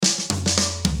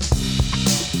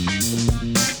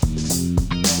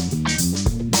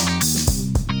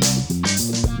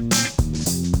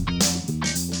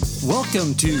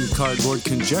Welcome to Cardboard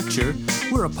Conjecture.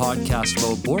 We're a podcast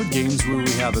about board games where we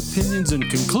have opinions and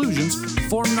conclusions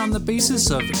formed on the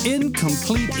basis of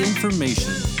incomplete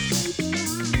information.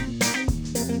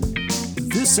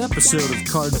 This episode of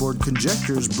Cardboard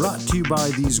Conjecture is brought to you by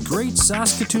these great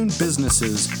Saskatoon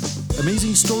businesses: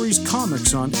 Amazing Stories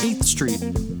Comics on 8th Street,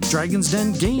 Dragon's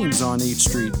Den Games on 8th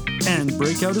Street, and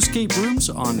Breakout Escape Rooms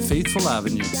on Faithful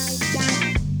Avenue.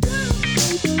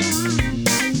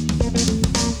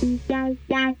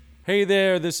 Hey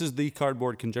there, this is the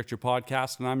Cardboard Conjecture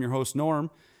Podcast, and I'm your host, Norm.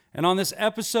 And on this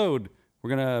episode,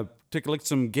 we're going to take a look at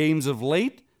some games of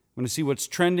late. We're going to see what's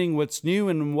trending, what's new,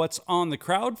 and what's on the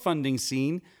crowdfunding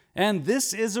scene. And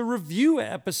this is a review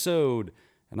episode.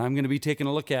 And I'm going to be taking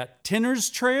a look at Tinner's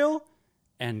Trail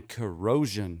and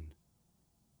Corrosion.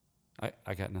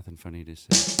 I got nothing funny to say.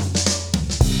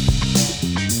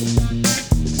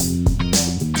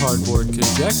 Cardboard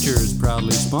Conjecture is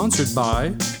proudly sponsored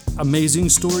by Amazing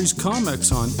Stories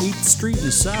Comics on 8th Street in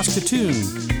Saskatoon.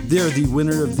 They are the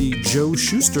winner of the Joe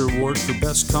Shuster Award for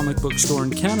Best Comic Book Store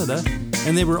in Canada,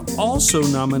 and they were also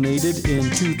nominated in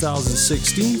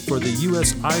 2016 for the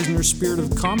U.S. Eisner Spirit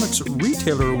of Comics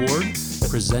Retailer Award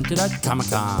presented at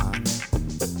Comic-Con.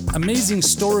 Amazing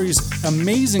Stories'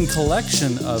 amazing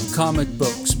collection of comic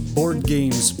books, board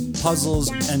games,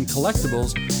 puzzles, and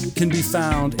collectibles can be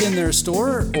found in their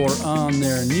store or on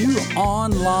their new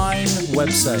online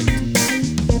website.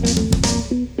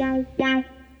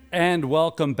 And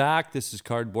welcome back. This is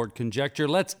Cardboard Conjecture.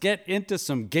 Let's get into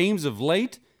some games of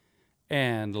late.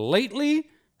 And lately,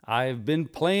 I've been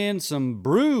playing some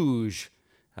Bruges.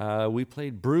 We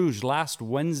played Bruges last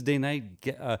Wednesday night,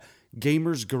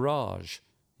 Gamer's Garage.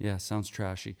 Yeah, sounds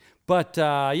trashy. But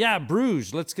yeah,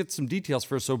 Bruges. Let's get some details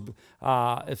first. So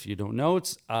if you don't know,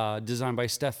 it's designed by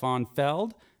Stefan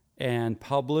Feld and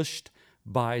published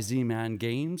by Z-Man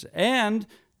Games. And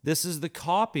this is the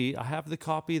copy. I have the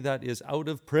copy that is out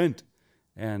of print.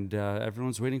 And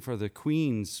everyone's waiting for the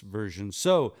Queen's version.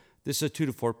 So this is a 2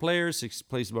 to 4 players.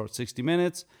 Plays about 60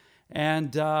 minutes.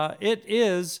 And it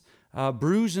is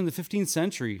Bruges in the 15th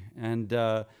century. And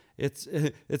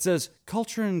it says,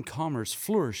 culture and commerce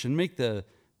flourish and make the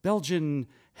Belgian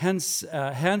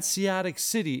Hanseatic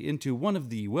city into one of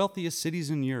the wealthiest cities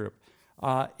in Europe.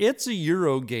 It's a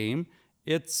Euro game.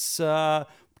 It's,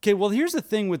 okay, well, here's the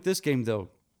thing with this game, though.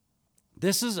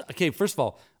 This is, okay, first of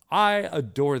all, I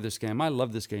adore this game. I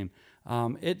love this game.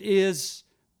 It is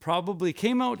probably,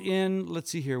 came out in,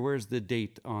 let's see here, where's the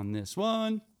date on this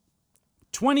one?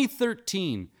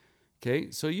 2013. Okay,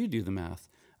 so you do the math.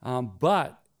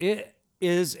 But it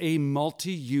is a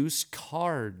multi-use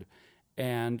card.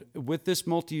 And with this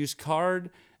multi-use card,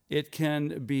 it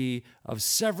can be of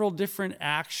several different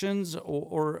actions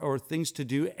or things to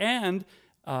do. And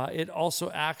it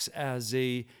also acts as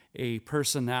a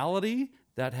personality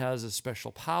that has a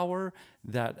special power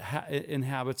that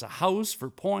inhabits a house for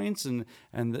points. And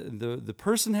the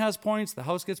person has points, the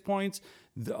house gets points.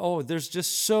 There's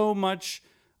just so much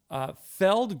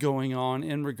Feld going on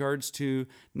in regards to,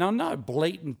 now not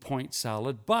blatant point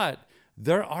salad, but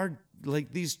there are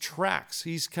like these tracks,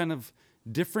 these kind of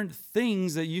different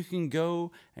things that you can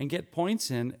go and get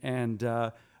points in. And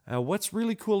what's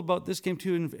really cool about this game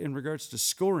too in regards to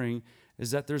scoring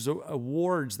is that there's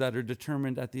awards that are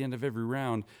determined at the end of every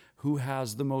round. Who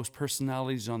has the most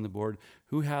personalities on the board,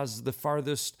 who has the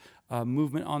farthest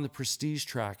movement on the prestige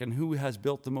track, and who has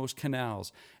built the most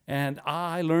canals. And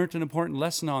I learned an important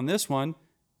lesson on this one.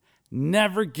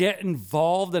 Never get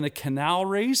involved in a canal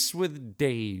race with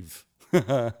Dave.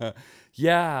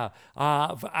 Yeah.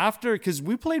 Because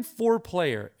we played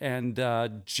 4-player, and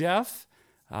Jeff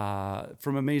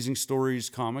from Amazing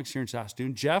Stories Comics here in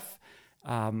Saskatoon, Jeff,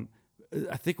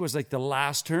 I think it was like the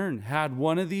last turn, had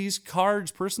one of these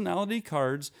cards, personality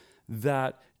cards,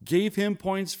 that gave him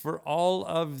points for all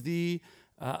of the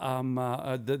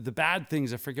bad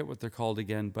things. I forget what they're called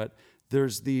again, but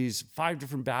there's these 5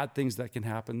 different bad things that can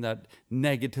happen that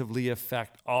negatively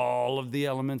affect all of the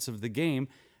elements of the game.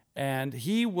 And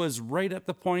he was right at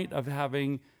the point of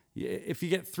having, if you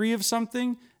get 3 of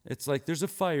something, it's like there's a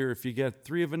fire. If you get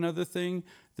 3 of another thing,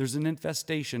 there's an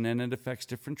infestation, and it affects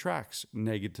different tracks,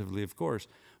 negatively, of course.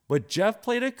 But Jeff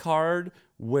played a card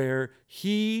where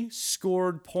he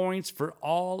scored points for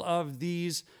all of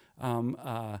these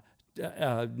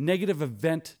negative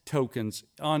event tokens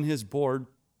on his board.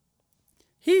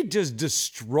 He just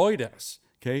destroyed us,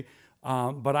 okay?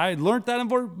 But I learned that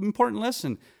important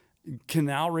lesson.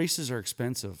 canal races are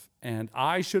expensive, and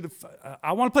I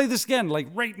want to play this again, like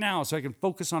right now, so I can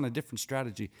focus on a different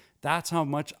strategy. That's how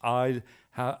much I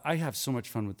have so much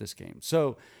fun with this game.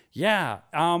 So yeah,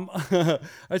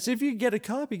 I'd say if you get a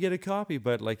copy, get a copy.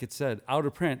 But like it said, out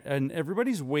of print, and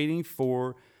everybody's waiting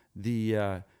for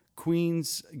the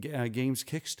Queen's Games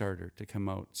Kickstarter to come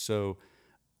out. So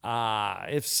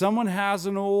if someone has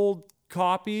an old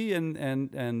copy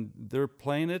and they're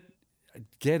playing it,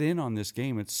 get in on this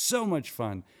game. It's so much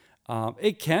fun.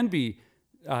 It can be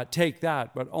take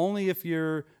that, but only if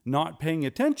you're not paying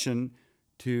attention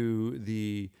to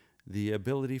the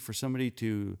ability for somebody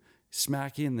to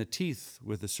smack you in the teeth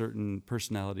with a certain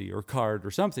personality or card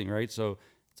or something, right? So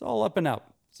it's all up and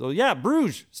up. So yeah,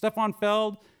 Bruges, Stefan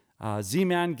Feld,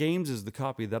 Z-Man Games is the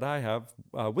copy that I have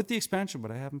with the expansion,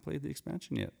 but I haven't played the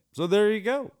expansion yet. So there you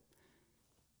go.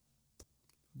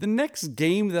 The next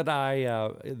game that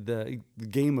the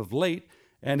game of late,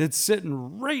 and it's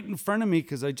sitting right in front of me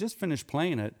because I just finished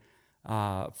playing it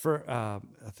I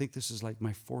think this is like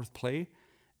my fourth play,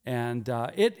 and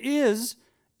it is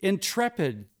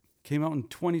Intrepid. Came out in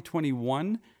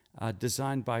 2021,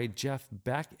 designed by Jeff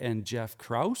Beck and Jeff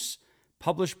Krause,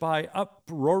 published by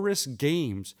Uproarious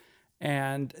Games.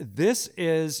 And this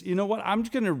is, you know what? I'm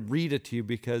just going to read it to you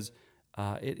because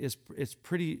it's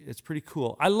pretty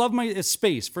cool. I love it's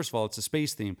space. First of all, it's a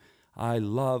space theme. I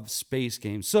love space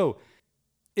games. So,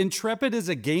 Intrepid is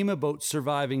a game about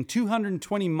surviving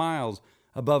 220 miles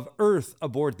above Earth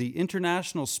aboard the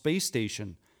International Space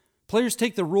Station. Players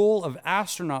take the role of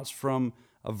astronauts from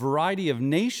a variety of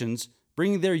nations,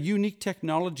 bringing their unique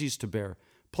technologies to bear.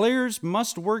 Players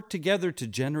must work together to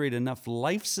generate enough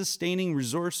life-sustaining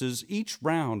resources each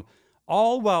round,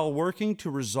 all while working to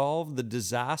resolve the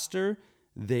disaster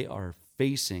they are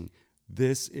facing.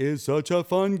 This is such a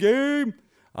fun game.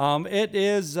 It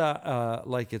is,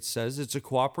 like it says, it's a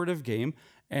cooperative game.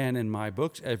 And in my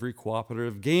books, every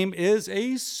cooperative game is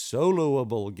a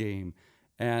soloable game.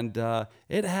 And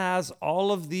it has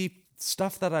all of the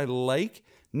stuff that I like.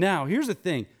 Now, here's the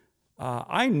thing.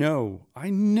 I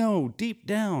know deep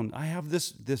down I have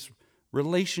this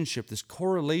relationship, this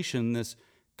correlation, this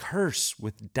curse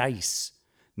with dice.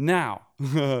 Now,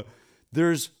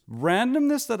 there's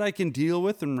randomness that I can deal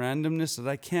with and randomness that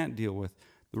I can't deal with.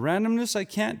 The randomness I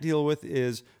can't deal with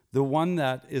is the one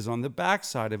that is on the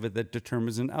backside of it that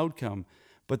determines an outcome.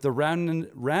 But the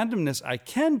randomness I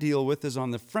can deal with is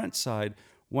on the front side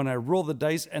when I roll the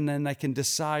dice, and then I can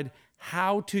decide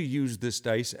how to use this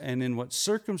dice and in what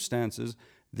circumstances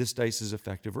this dice is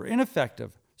effective or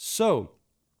ineffective. So,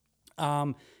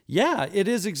 yeah, it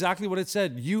is exactly what it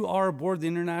said. You are aboard the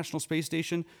International Space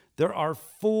Station. There are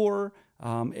 4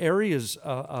 areas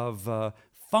of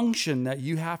function that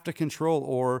you have to control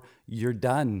or you're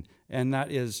done. And that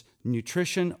is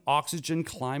nutrition, oxygen,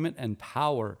 climate, and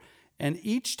power. And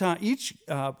each time,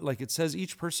 like it says,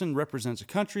 each person represents a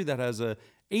country that has a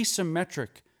asymmetric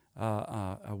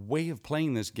a way of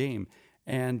playing this game.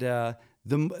 And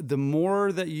the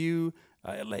more that you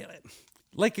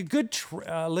like a good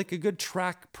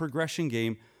track progression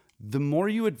game, the more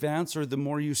you advance or the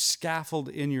more you scaffold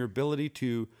in your ability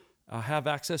to have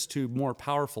access to more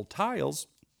powerful tiles,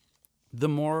 the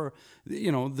more,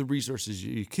 the resources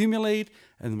you accumulate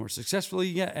and the more successful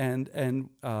you get, and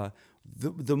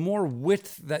the more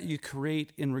width that you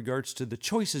create in regards to the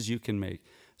choices you can make.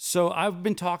 So I've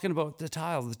been talking about the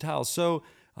tiles. So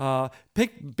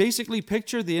basically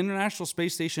picture the International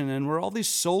Space Station, and where all these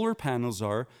solar panels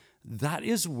are, that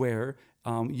is where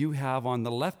you have on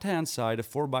the left-hand side a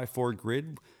 4x4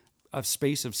 grid of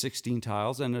space of 16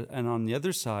 tiles, and on the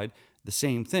other side, the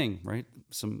same thing, right?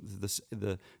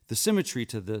 The symmetry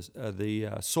to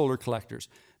the solar collectors.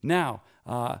 Now,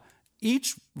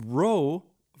 each row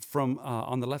from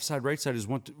on the left side, right side is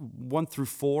 1 through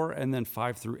 4, and then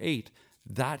 5 through 8.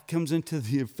 That comes into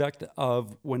the effect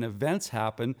of when events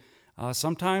happen.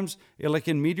 Sometimes, like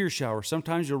in Meteor Shower,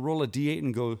 sometimes you'll roll a D8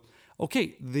 and go,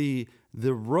 okay, the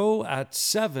row at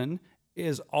 7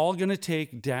 is all going to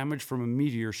take damage from a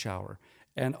meteor shower,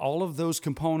 and all of those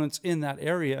components in that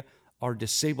area are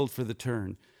disabled for the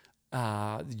turn.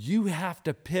 You have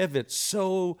to pivot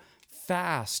so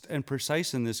fast and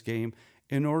precise in this game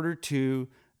in order to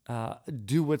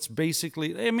do what's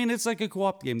basically, it's like a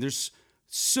co-op game. There's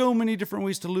so many different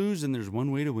ways to lose, and there's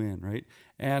one way to win, right?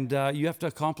 And you have to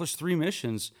accomplish 3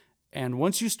 missions. And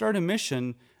once you start a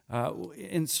mission,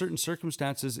 in certain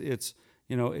circumstances, it's,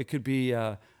 it could be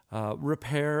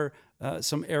repair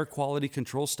some air quality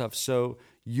control stuff. So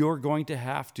you're going to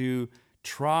have to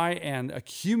try and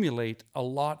accumulate a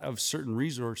lot of certain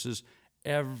resources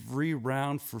every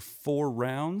round for 4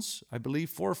 rounds, I believe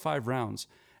 4 or 5 rounds.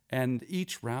 And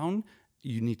each round,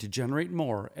 you need to generate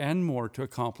more and more to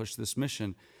accomplish this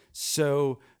mission.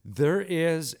 So there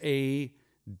is a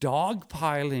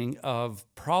dogpiling of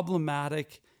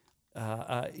problematic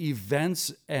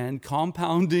events and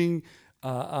compounding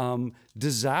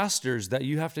disasters that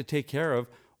you have to take care of,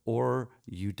 or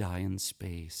you die in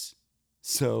space.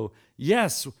 So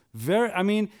yes,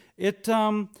 I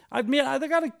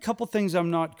got a couple things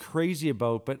I'm not crazy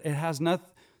about, but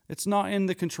it's not in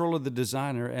the control of the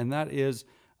designer, and that is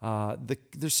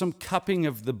there's some cupping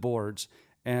of the boards,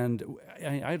 and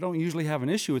I don't usually have an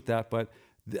issue with that, but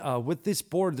with this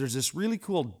board, there's this really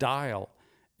cool dial,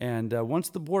 and once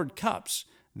the board cups,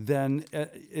 then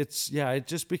it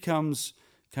just becomes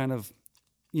kind of,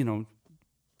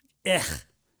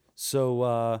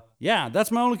 So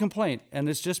that's my only complaint, and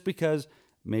it's just because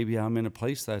maybe I'm in a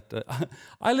place that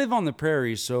I live on the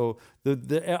prairie, so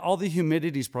all the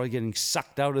humidity is probably getting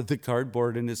sucked out of the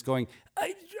cardboard, and it's going,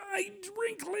 I'm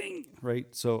wrinkling, right?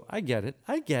 So I get it.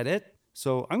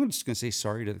 So I'm just going to say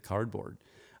sorry to the cardboard.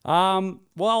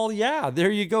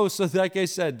 There you go. So like I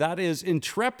said, that is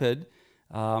Intrepid,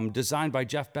 designed by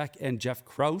Jeff Beck and Jeff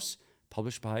Krause,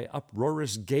 published by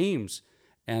Uproarious Games.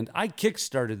 And I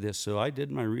kickstarted this, so I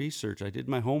did my research, I did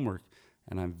my homework,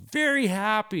 and I'm very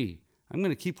happy. I'm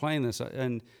going to keep playing this,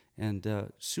 and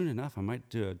soon enough, I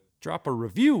might drop a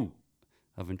review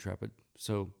of Intrepid.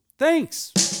 So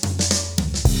thanks.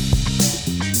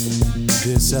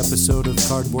 This episode of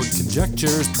Cardboard Conjecture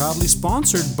is proudly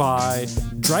sponsored by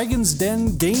Dragon's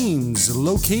Den Games,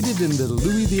 located in the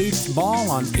Louis VIII Mall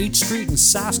on 8th Street in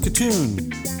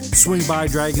Saskatoon. Swing by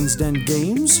Dragon's Den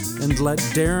Games and let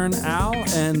Darren, Al,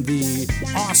 and the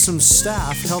awesome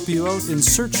staff help you out in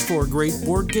search for great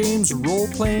board games,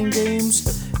 role-playing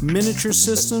games, miniature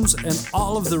systems, and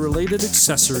all of the related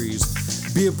accessories.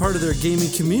 Be a part of their gaming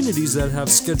communities that have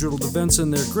scheduled events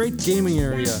in their great gaming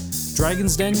area.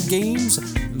 Dragon's Den Games,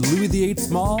 Louis VIII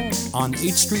Mall on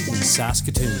 8th Street in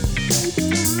Saskatoon.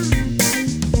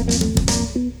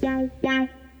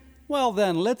 Well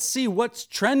then, let's see what's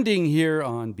trending here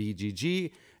on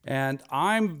BGG. And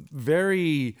I'm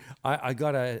I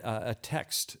got a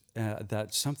text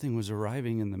that something was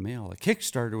arriving in the mail. A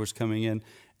Kickstarter was coming in.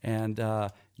 And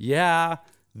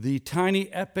the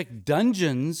Tiny Epic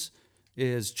Dungeons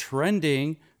is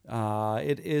trending.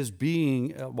 It is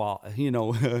being,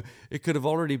 it could have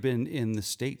already been in the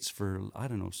States for,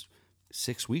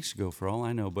 6 weeks ago for all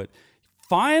I know. But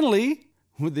finally,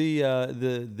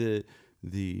 the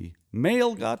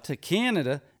mail got to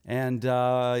Canada. And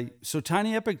so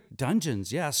Tiny Epic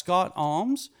Dungeons, Scott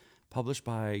Alms, published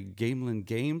by Gamelin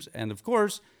Games. And of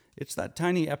course, it's that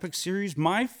Tiny Epic series.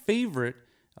 My favorite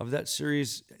of that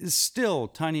series is still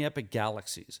Tiny Epic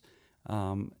Galaxies.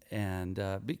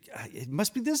 It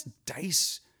must be this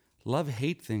dice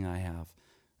love-hate thing I have.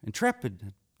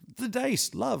 Intrepid, the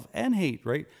dice, love and hate,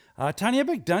 right? Tiny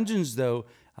Epic Dungeons, though,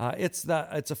 it's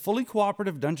a fully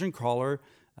cooperative dungeon crawler.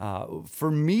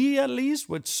 For me, at least,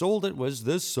 what sold it was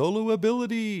the solo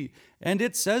ability. And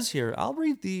it says here, I'll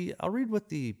read what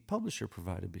the publisher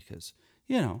provided because,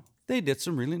 they did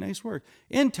some really nice work.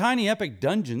 In Tiny Epic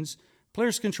Dungeons,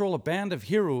 players control a band of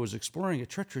heroes exploring a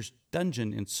treacherous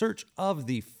dungeon in search of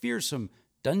the fearsome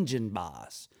dungeon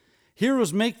boss.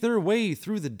 Heroes make their way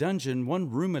through the dungeon one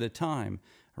room at a time.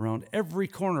 Around every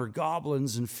corner,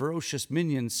 goblins and ferocious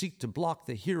minions seek to block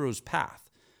the hero's path.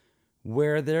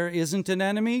 Where there isn't an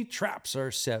enemy, traps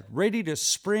are set, ready to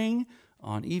spring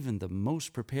on even the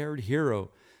most prepared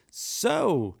hero.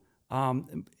 So,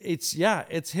 it's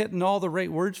hitting all the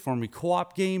right words for me.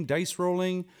 Co-op game, dice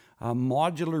rolling,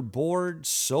 modular board,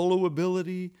 solo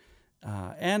ability,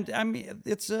 and I mean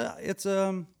it's a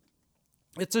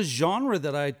genre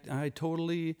that I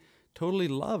totally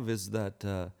love. Is that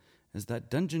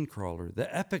dungeon crawler,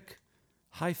 the epic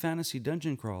high fantasy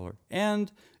dungeon crawler,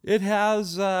 and it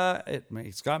has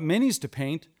it's got minis to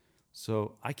paint,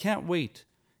 so I can't wait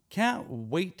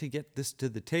to get this to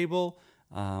the table,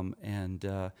 but I'm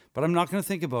not going to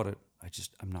think about it.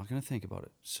 I'm not going to think about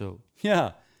it. So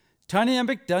yeah. Tiny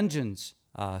Epic Dungeons,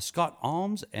 Scott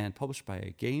Alms, and published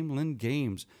by Gamelin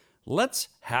Games. Let's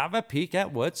have a peek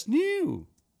at what's new.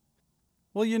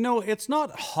 Well, it's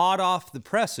not hot off the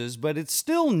presses, but it's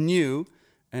still new,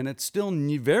 and it's still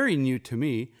very new to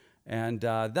me. And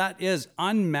that is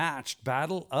Unmatched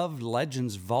Battle of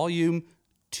Legends Volume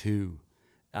 2.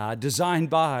 Designed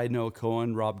by Noah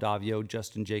Cohen, Rob Davio,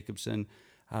 Justin Jacobson,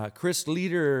 Chris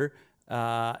Leader,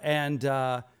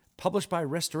 and published by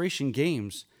Restoration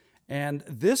Games. And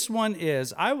this one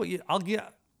is, I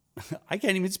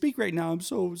can't even speak right now. I'm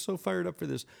so fired up for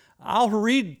this. I'll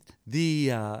read the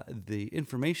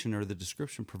information or the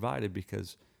description provided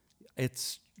because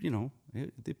it's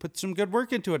they put some good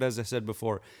work into it, as I said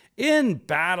before. In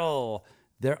battle,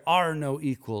 there are no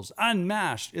equals.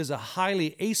 Unmatched is a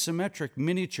highly asymmetric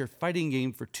miniature fighting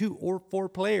game for 2 or 4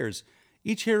 players.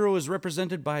 Each hero is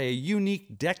represented by a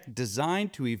unique deck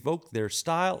designed to evoke their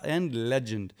style and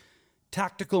legend.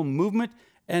 Tactical movement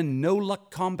and no-luck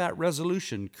combat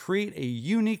resolution create a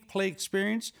unique play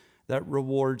experience that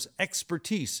rewards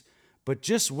expertise. But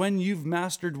just when you've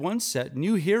mastered one set,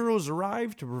 new heroes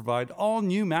arrive to provide all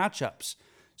new matchups.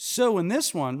 So in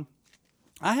this one,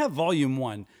 I have Volume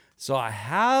 1. So I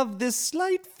have this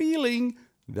slight feeling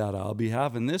that I'll be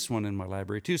having this one in my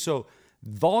library too. So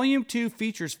Volume 2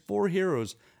 features 4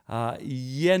 heroes: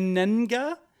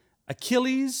 Yanenga,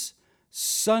 Achilles,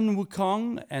 Sun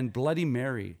Wukong, and Bloody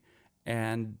Mary.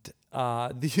 And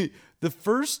the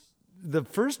first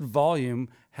volume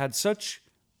had such,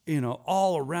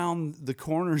 all around the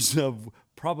corners of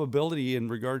probability in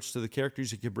regards to the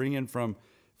characters you could bring in from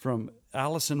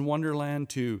Alice in Wonderland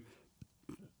to,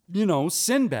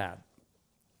 Sinbad.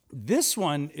 This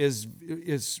one is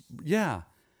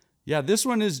this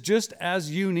one is just as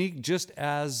unique, just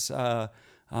as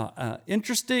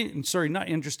interesting. Sorry, not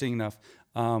interesting enough.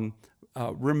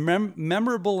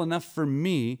 Memorable enough for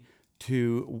me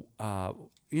to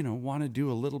want to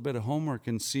do a little bit of homework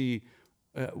and see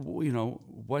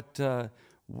what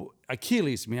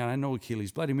Achilles. Man, I know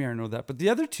Achilles. Bloody Mary, I know that. But the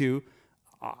other two,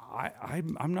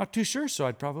 I'm not too sure. So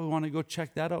I'd probably want to go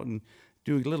check that out and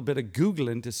do a little bit of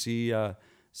Googling to see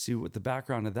what the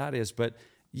background of that is. But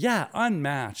yeah,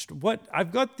 Unmatched. What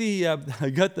I've got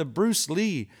the Bruce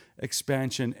Lee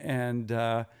expansion, and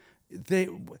that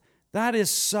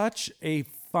is such a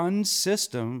fun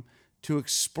system to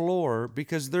explore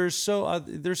because there's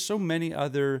so many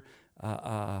other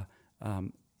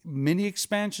mini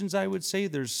expansions. I would say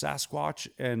there's Sasquatch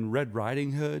and Red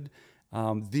Riding Hood.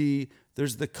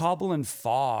 There's the Cobble and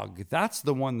Fog. That's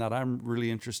the one that I'm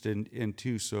really interested in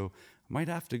too. So I might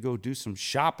have to go do some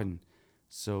shopping.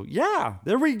 So yeah,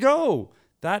 there we go.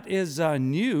 That is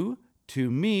new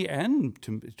to me and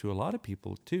to a lot of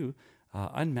people too.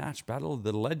 Unmatched Battle of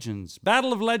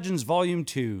Legends Volume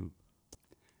 2.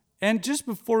 And just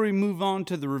before we move on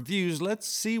to the reviews, let's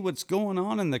see what's going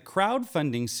on in the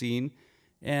crowdfunding scene.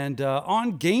 And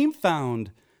on GameFound,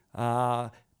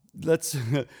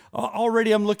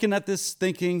 already I'm looking at this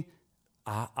thinking,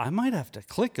 I might have to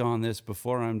click on this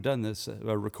before I'm done this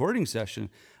recording session.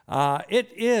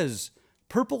 It is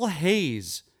Purple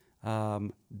Haze,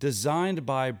 designed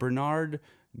by Bernard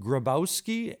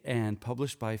Grabowski and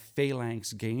published by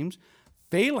Phalanx Games.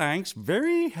 Phalanx,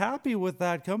 very happy with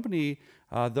that company.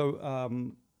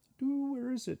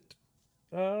 Where is it?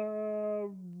 Rocketmen.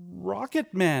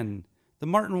 The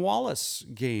Martin Wallace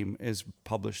game is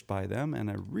published by them, and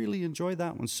I really enjoy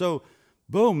that one. So,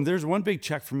 boom, there's one big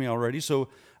check for me already. So,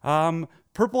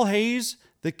 Purple Haze,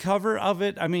 the cover of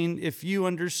it, I mean, if you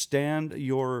understand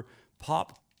your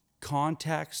pop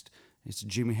context, it's a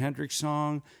Jimi Hendrix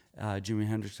song, Jimi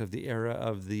Hendrix of the era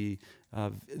of the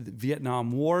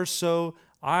Vietnam War. So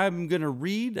I'm going to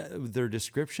read their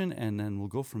description and then we'll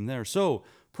go from there. So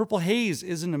Purple Haze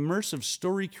is an immersive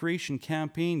story creation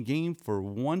campaign game for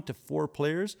 1 to 4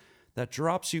 players that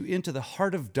drops you into the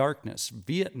heart of darkness,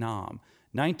 Vietnam,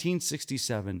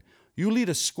 1967. You lead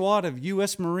a squad of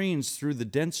U.S. Marines through the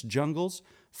dense jungles,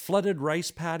 flooded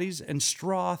rice paddies, and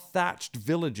straw-thatched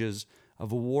villages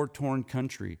of a war-torn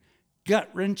country.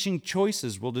 Gut-wrenching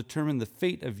choices will determine the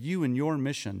fate of you and your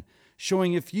mission,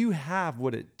 showing if you have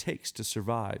what it takes to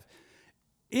survive.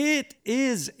 It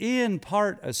is in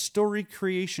part a story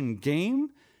creation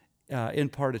game, in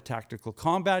part a tactical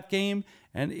combat game,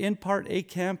 and in part a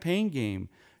campaign game.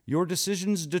 Your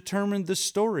decisions determine the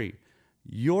story.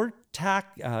 Your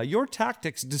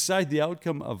tactics decide the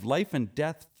outcome of life and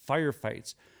death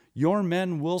firefights. Your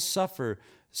men will suffer.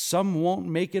 Some won't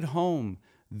make it home.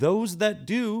 Those that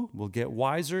do will get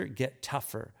wiser, get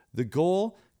tougher. The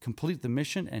goal, complete the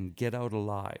mission and get out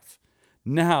alive.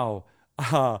 Now,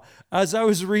 as I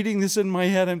was reading this in my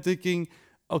head, I'm thinking,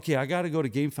 okay, I got to go to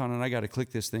GameFound and I got to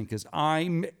click this thing because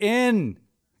I'm in.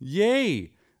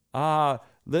 Yay.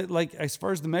 Like as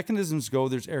far as the mechanisms go,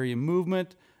 there's area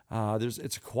movement.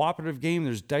 It's a cooperative game.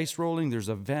 There's dice rolling. There's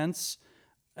events.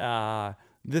 The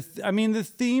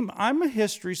theme, I'm a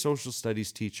history social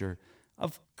studies teacher.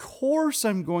 Of course,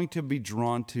 I'm going to be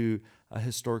drawn to a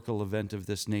historical event of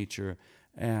this nature.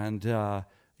 And,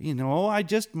 I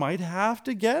just might have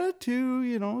to get it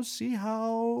to, see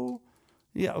how.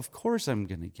 Yeah, of course I'm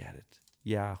going to get it.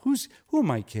 Yeah, who am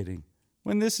I kidding?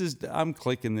 I'm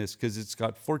clicking this because it's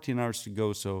got 14 hours to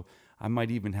go. So I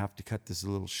might even have to cut this a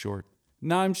little short.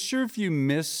 Now, I'm sure if you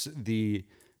miss the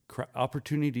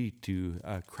opportunity to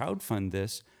crowdfund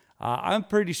this. I'm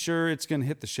pretty sure it's going to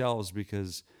hit the shelves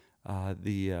because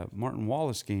the Martin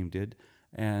Wallace game did.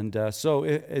 And so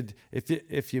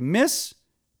if you miss,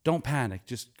 don't panic.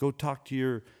 Just go talk to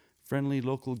your friendly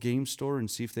local game store and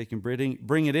see if they can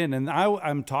bring it in. And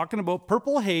I'm talking about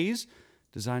Purple Haze,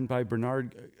 designed by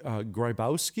Bernard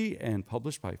Grybowski and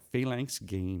published by Phalanx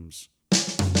Games.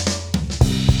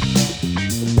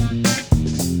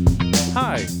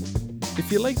 Hi. If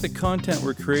you like the content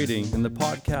we're creating and the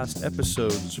podcast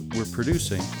episodes we're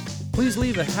producing, please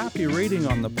leave a happy rating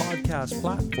on the podcast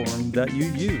platform that you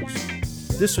use.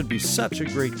 This would be such a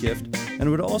great gift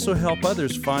and would also help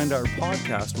others find our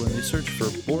podcast when they search for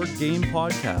Board Game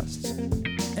Podcasts.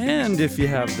 And if you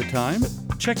have the time,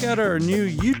 check out our new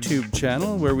YouTube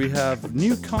channel where we have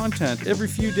new content every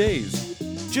few days.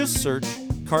 Just search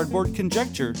Cardboard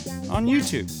Conjecture on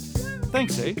YouTube.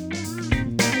 Thanks, eh?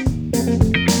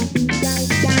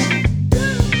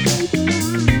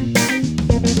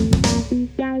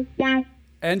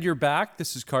 And you're back.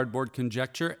 This is Cardboard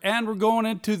Conjecture, and we're going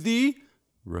into the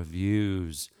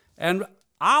reviews. And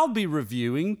I'll be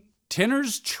reviewing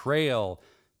Tinner's Trail,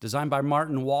 designed by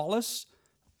Martin Wallace,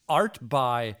 art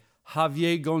by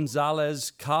Javier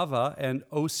Gonzalez Cava and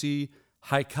O.C.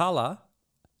 Haikala.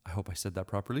 I hope I said that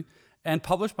properly. And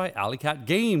published by Alley Cat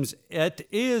Games. It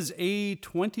is a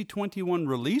 2021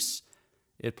 release.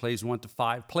 It plays 1 to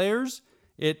 5 players.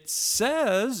 It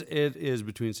says it is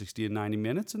between 60 and 90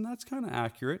 minutes, and that's kind of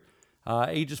accurate.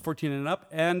 Ages 14 and up.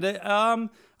 And I'm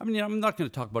not going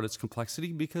to talk about its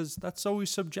complexity because that's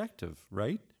always subjective,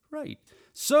 right? Right.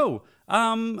 So,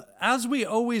 as we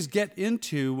always get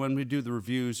into when we do the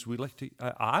reviews,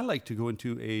 I like to go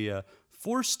into a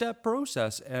 4-step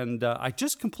process, and I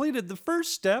just completed the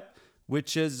first step,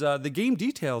 which is the game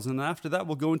details, and after that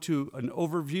we'll go into an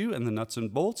overview and the nuts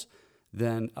and bolts,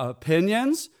 then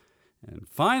opinions, and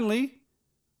finally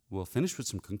we'll finish with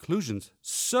some conclusions.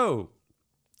 So,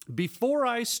 before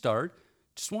I start,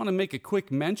 just want to make a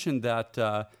quick mention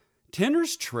that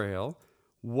Tinner's Trail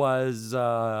was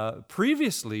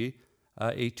previously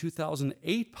a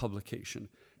 2008 publication.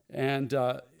 And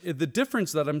the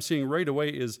difference that I'm seeing right away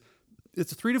is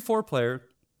it's a 3 to 4 player,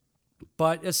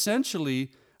 but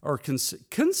essentially, or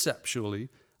conceptually,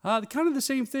 kind of the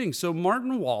same thing. So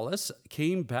Martin Wallace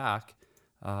came back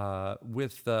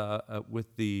with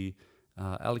the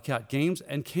Alley Cat Games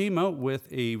and came out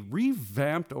with a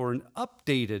revamped or an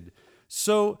updated.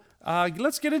 So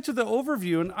let's get into the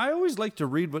overview. And I always like to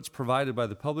read what's provided by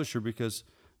the publisher because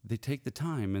they take the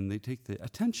time and they take the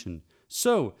attention.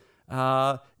 So,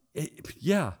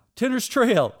 Tinner's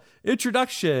Trail.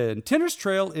 Introduction. Tinner's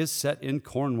Trail is set in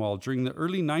Cornwall during the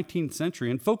early 19th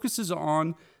century and focuses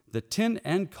on the tin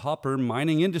and copper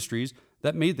mining industries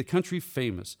that made the country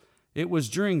famous. It was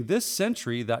during this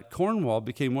century that Cornwall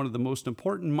became one of the most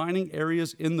important mining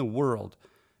areas in the world.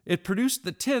 It produced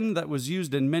the tin that was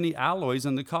used in many alloys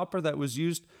and the copper that was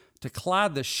used to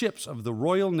clad the ships of the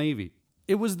Royal Navy.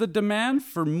 It was the demand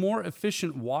for more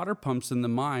efficient water pumps in the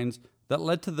mines that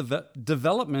led to the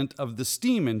development of the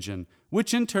steam engine,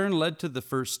 which in turn led to the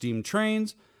first steam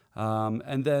trains.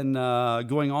 And then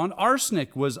going on,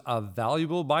 arsenic was a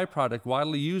valuable byproduct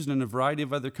widely used in a variety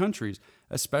of other countries,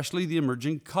 especially the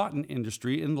emerging cotton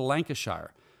industry in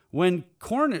Lancashire. When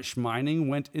Cornish mining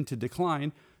went into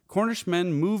decline, Cornish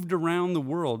men moved around the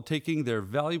world, taking their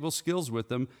valuable skills with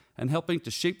them and helping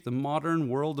to shape the modern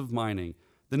world of mining.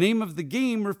 The name of the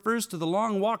game refers to the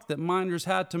long walk that miners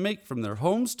had to make from their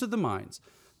homes to the mines.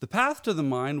 The path to the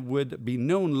mine would be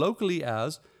known locally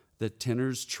as the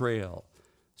Tinner's Trail.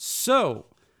 So,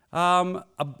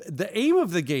 the aim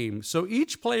of the game, so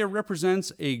each player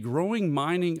represents a growing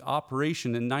mining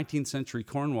operation in 19th century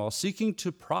Cornwall, seeking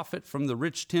to profit from the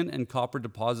rich tin and copper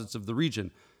deposits of the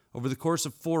region. Over the course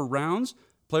of 4 rounds,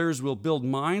 players will build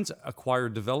mines, acquire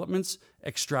developments,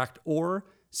 extract ore,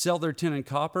 sell their tin and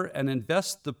copper, and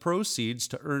invest the proceeds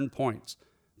to earn points.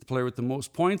 The player with the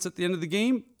most points at the end of the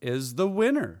game is the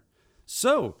winner.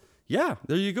 So, yeah,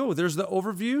 there you go. There's the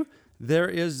overview. There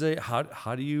is a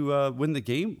how do you win the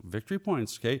game? Victory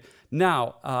points. Okay.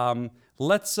 Now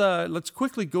let's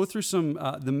quickly go through some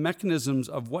the mechanisms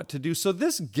of what to do. So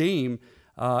this game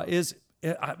is.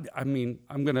 I'm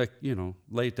gonna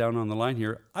lay it down on the line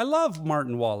here. I love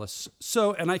Martin Wallace.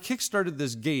 And I kickstarted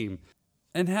this game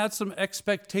and had some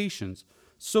expectations.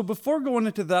 So before going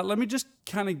into that, let me just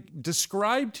kind of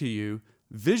describe to you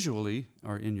visually,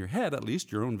 or in your head at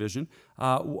least, your own vision,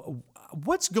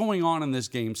 what's going on in this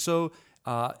game. So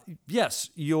yes,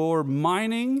 you're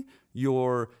mining,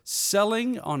 you're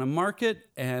selling on a market,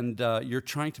 and you're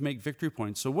trying to make victory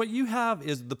points. So what you have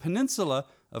is the peninsula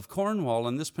of Cornwall,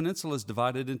 and this peninsula is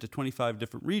divided into 25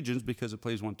 different regions because it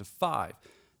plays 1 to 5.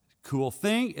 Cool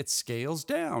thing, it scales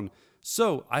down.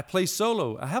 So I play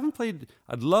solo.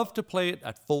 I'd love to play it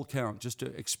at full count just to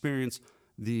experience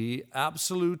the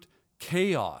absolute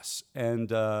chaos and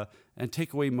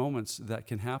takeaway moments that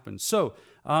can happen. So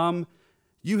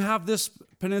you have this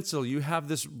peninsula, you have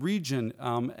this region,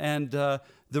 and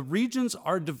the regions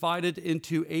are divided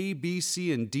into A, B,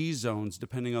 C, and D zones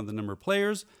depending on the number of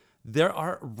players. There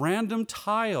are random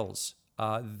tiles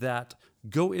that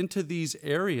go into these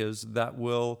areas that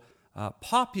will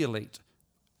populate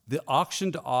the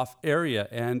auctioned off area.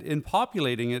 And in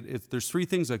populating it, there's 3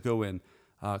 things that go in: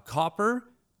 copper,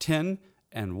 tin,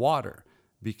 and water,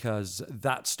 because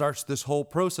that starts this whole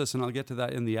process, and I'll get to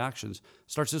that in the actions,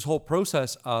 starts this whole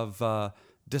process of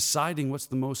deciding what's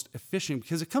the most efficient,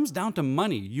 because it comes down to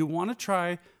money. You want to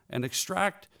try and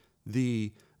extract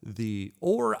the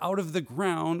ore out of the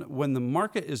ground when the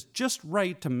market is just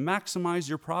right to maximize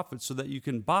your profits so that you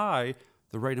can buy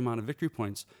the right amount of victory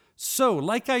points. So,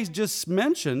 like I just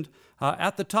mentioned,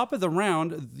 at the top of the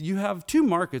round, you have 2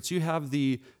 markets. You have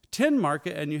the tin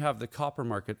market and you have the copper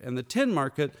market. And the tin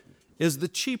market is the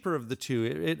cheaper of the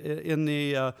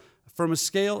two. From a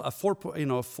scale, a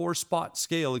 4-spot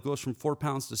scale, it goes from 4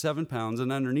 pounds to 7 pounds,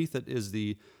 and underneath it is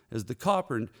the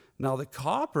copper. Now the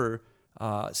copper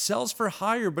sells for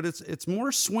higher, but it's more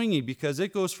swingy because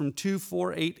it goes from 2,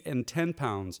 4, 8, and 10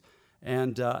 pounds.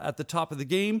 And at the top of the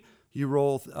game, you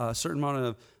roll a certain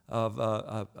amount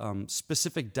of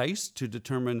specific dice to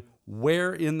determine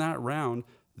where in that round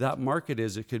that market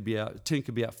is. It could be tin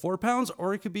could be at 4 pounds,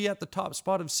 or it could be at the top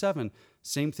spot of 7.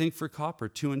 Same thing for copper,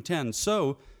 2 and 10.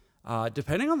 So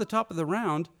depending on the top of the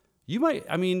round, you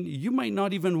might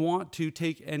not even want to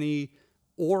take any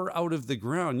ore out of the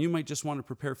ground. You might just want to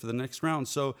prepare for the next round.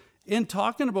 So in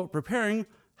talking about preparing,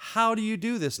 how do you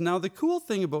do this? Now, the cool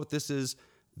thing about this is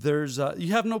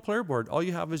you have no player board. All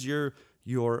you have is your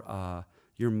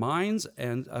mines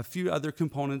and a few other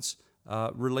components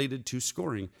related to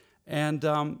scoring. And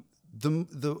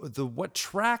what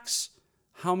tracks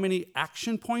how many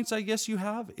action points, I guess, you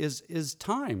have is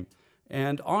time.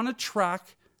 And on a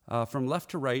track from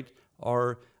left to right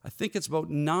are, I think it's about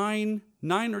 9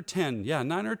 or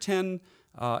 10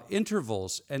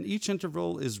 intervals, and each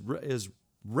interval is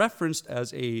referenced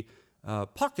as a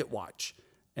pocket watch.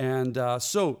 And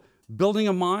so building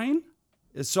a mine,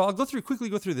 so I'll quickly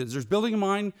go through this. There's building a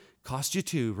mine, cost you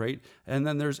 2, right? And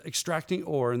then there's extracting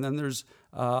ore, and then there's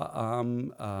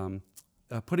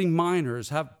putting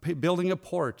miners, building a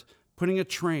port, putting a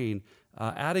train,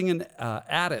 adding an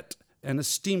adit and a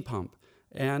steam pump.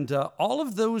 And all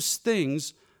of those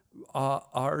things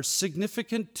are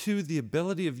significant to the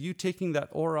ability of you taking that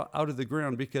ore out of the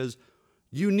ground, because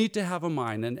you need to have a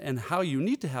mine, and how you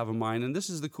need to have a mine. And this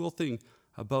is the cool thing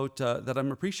about that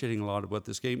I'm appreciating a lot about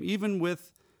this game, even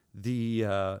with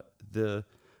the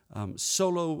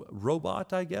solo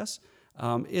robot, I guess,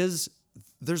 is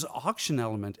there's an auction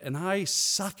element, and I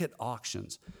suck at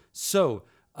auctions. So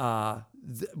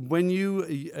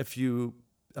if you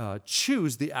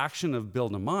choose the action of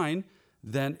build a mine,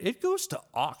 then it goes to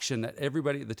auction at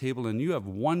everybody at the table, and you have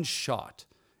 1 shot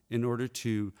in order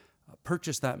to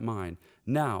purchase that mine.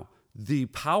 Now, the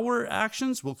power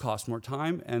actions will cost more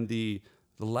time, and the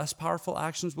less powerful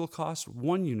actions will cost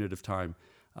 1 unit of time.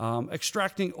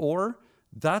 Extracting ore,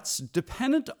 that's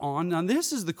dependent on, now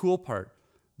this is the cool part,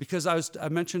 because I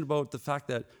mentioned about the fact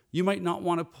that you might not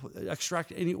want to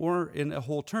extract any ore in a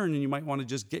whole turn, and you might want to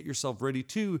just get yourself ready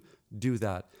to do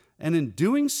that. And in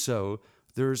doing so,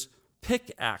 there's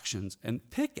pick actions, and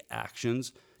pick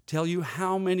actions tell you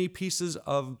how many pieces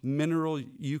of mineral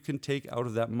you can take out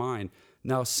of that mine.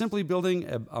 Now, simply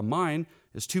building a mine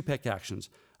is 2 pick actions.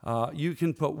 You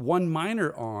can put 1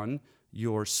 miner on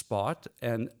your spot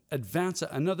and advance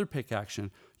another pick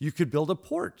action. You could build a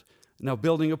port. Now,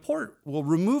 building a port will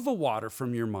remove a water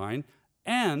from your mine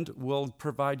and will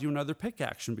provide you another pick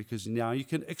action, because now you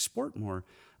can export more.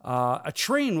 A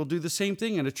train will do the same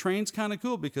thing, and a train's kind of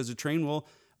cool because a train will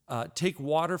take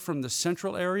water from the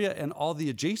central area and all the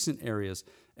adjacent areas.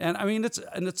 And I mean, it's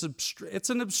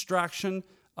an abstraction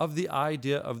of the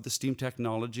idea of the Steam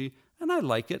technology, and I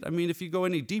like it. I mean, if you go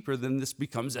any deeper, then this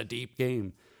becomes a deep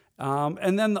game.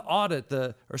 And then the adit.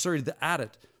 The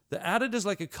adit is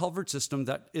like a culvert system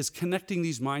that is connecting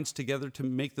these mines together to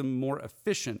make them more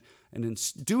efficient. And in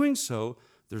doing so,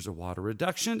 there's a water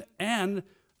reduction, and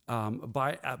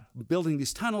by building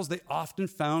these tunnels, they often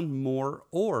found more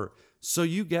ore. So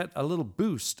you get a little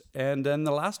boost. And then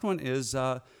the last one is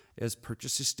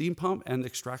purchase a steam pump and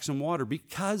extract some water,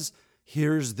 because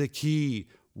here's the key,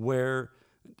 where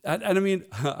and I mean,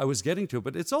 I was getting to it,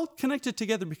 but it's all connected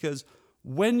together because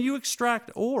when you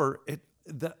extract ore,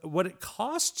 what it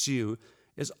costs you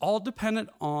is all dependent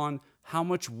on how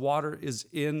much water is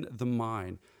in the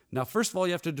mine. Now, first of all,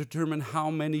 you have to determine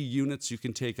how many units you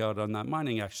can take out on that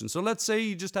mining action. So let's say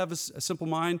you just have a simple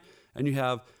mine and you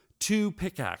have 2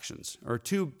 pick actions or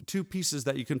two pieces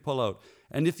that you can pull out.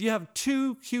 And if you have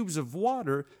 2 cubes of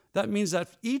water, that means that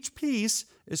each piece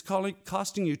is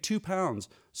costing you 2 pounds.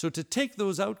 So to take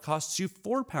those out costs you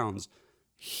 4 pounds.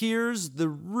 Here's the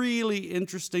really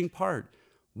interesting part.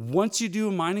 Once you do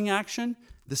a mining action,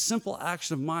 the simple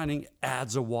action of mining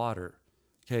adds a water,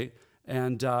 okay?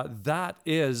 And that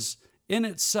is, in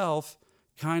itself,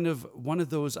 kind of one of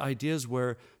those ideas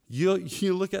where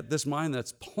you look at this mine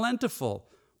that's plentiful,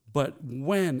 but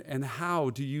when and how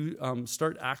do you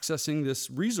start accessing this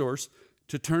resource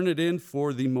to turn it in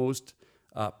for the most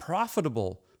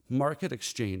profitable market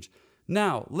exchange?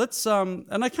 Now, let's I'm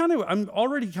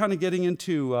already kind of getting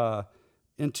into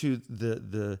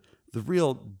the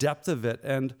real depth of it,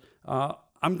 and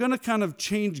I'm going to kind of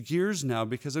change gears now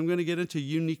because I'm going to get into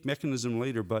unique mechanism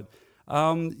later. But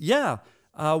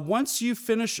once you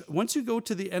go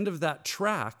to the end of that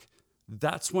track,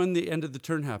 that's when the end of the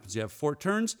turn happens. You have 4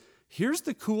 turns. Here's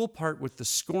the cool part with the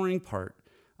scoring part.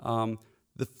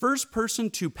 The first person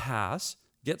to pass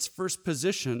gets first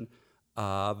position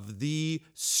of the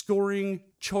scoring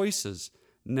choices.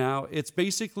 Now, it's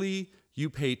basically you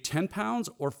pay 10 pounds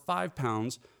or 5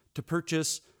 pounds to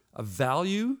purchase a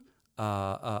value,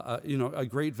 a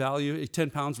great value. 10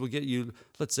 pounds will get you,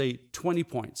 let's say, 20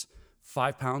 points.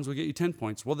 5 pounds will get you 10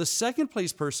 points. Well, the second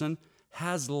place person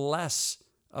has less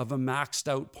of a maxed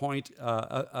out point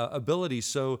ability.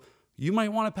 So you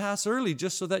might want to pass early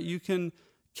just so that you can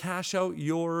cash out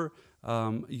your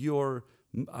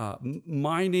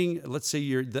mining, let's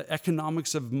say the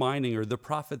economics of mining or the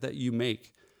profit that you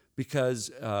make,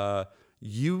 because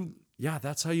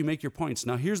that's how you make your points.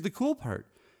 Now, here's the cool part.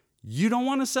 You don't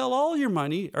want to sell all your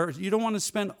money, or you don't want to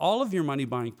spend all of your money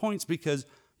buying points, because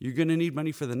you're going to need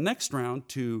money for the next round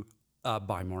to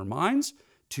buy more mines,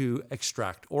 to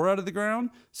extract ore out of the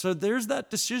ground. So there's that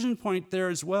decision point there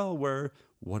as well, where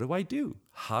what do I do?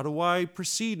 How do I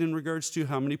proceed in regards to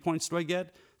how many points do I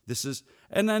get?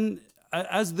 And then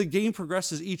as the game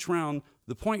progresses each round,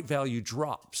 the point value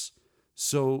drops.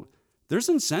 So there's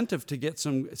incentive to get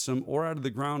some ore out of the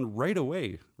ground right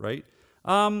away, right?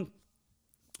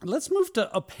 Let's move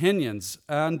to opinions.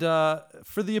 And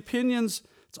for the opinions,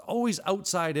 it's always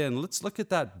outside in. Let's look at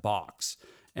that box.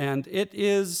 And it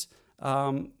is,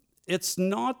 it's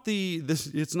not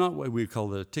what we call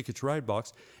the Ticket to Ride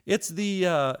box. It's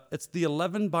the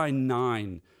 11 by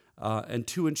 9 and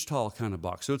 2-inch tall kind of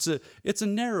box. So it's a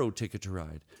narrow Ticket to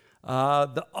Ride.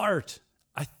 The art,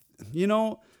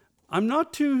 I'm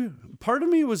not too. Part of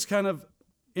me was kind of,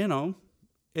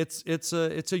 it's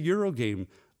a Euro game.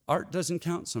 Art doesn't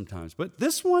count sometimes, but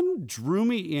this one drew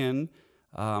me in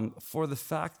for the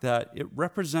fact that it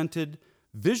represented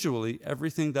visually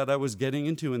everything that I was getting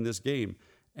into in this game.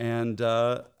 And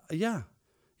I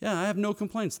have no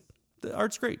complaints. The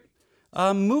art's great.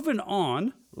 Moving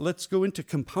on, let's go into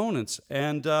components.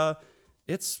 And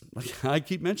it's, like I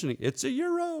keep mentioning, it's a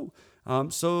Euro.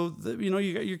 So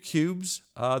you got your cubes.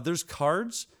 There's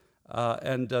cards,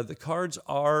 and the cards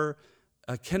are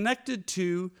connected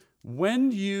to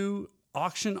when you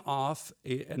auction off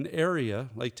an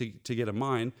area, like to get a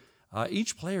mine.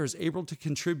 Each player is able to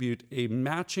contribute a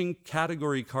matching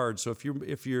category card. So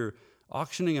if you're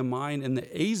auctioning a mine in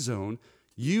the A zone,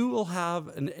 you will have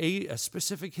a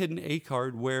specific hidden A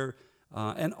card where,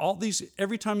 and all these,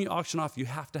 every time you auction off, you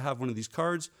have to have one of these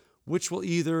cards, which will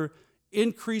either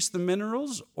increase the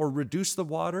minerals or reduce the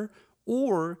water,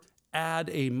 or add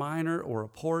a miner or a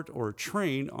port or a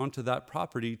train onto that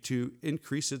property to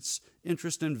increase its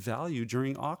interest and value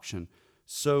during auction.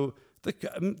 So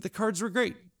the cards were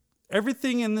great.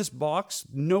 Everything in this box,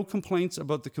 no complaints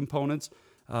about the components.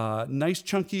 Nice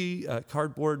chunky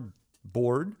cardboard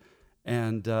board,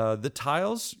 and the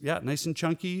tiles, nice and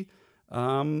chunky.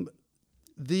 As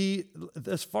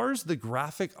far as the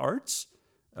graphic arts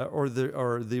or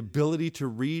the ability to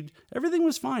read, everything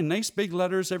was fine. Nice big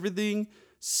letters. Everything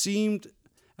seemed,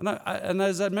 and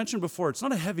as I mentioned before, it's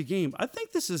not a heavy game. I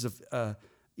think this is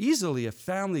easily a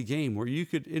family game where you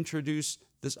could introduce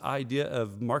this idea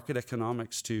of market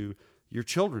economics to your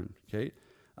children. Okay,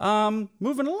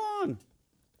 moving along.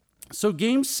 So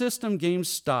game system, game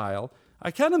style. I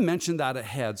kind of mentioned that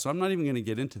ahead, so I'm not even going to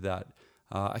get into that.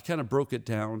 I kind of broke it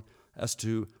down as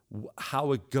to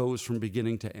how it goes from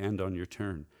beginning to end on your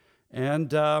turn.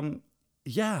 And I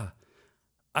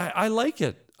like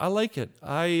it. I like it.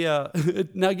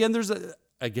 Now again, there's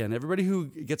again, everybody who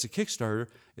gets a Kickstarter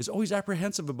is always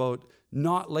apprehensive about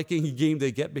not liking a game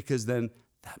they get, because then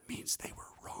that means they were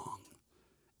wrong.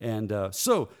 And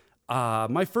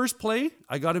my first play,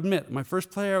 I got to admit,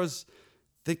 I was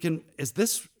thinking, is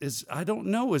this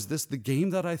the game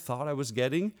that I thought I was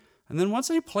getting? And then once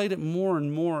I played it more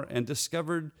and more and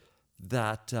discovered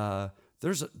that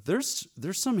there's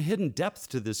some hidden depth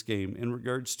to this game in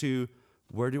regards to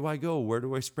where do I go, where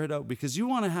do I spread out? Because you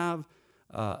want to have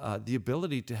the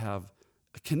ability to have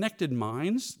connected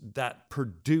minds that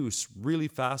produce really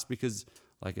fast, because,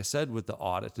 like I said, with the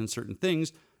audit and certain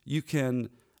things, you can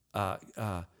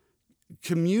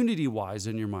community-wise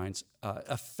in your minds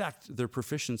affect their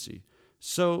proficiency.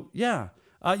 So,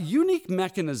 unique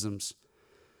mechanisms.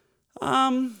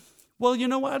 Well, you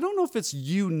know what? I don't know if it's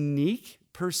unique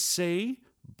per se,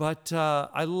 but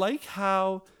I like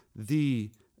how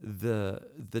the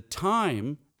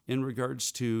time in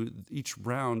regards to each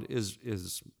round is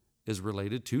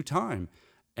related to time,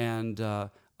 and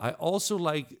I also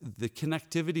like the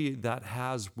connectivity that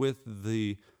has with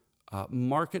the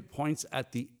market points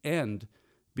at the end,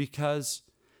 because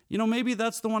maybe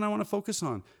that's the one I want to focus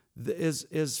on.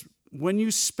 Is when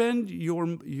you spend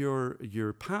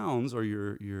your pounds or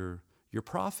your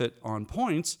profit on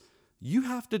points, you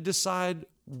have to decide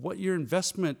what your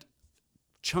investment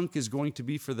chunk is going to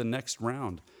be for the next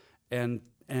round, and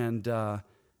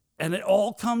it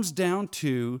all comes down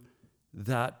to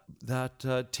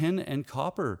that tin and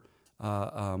copper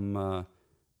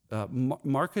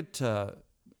market.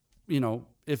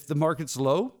 If the market's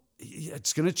low,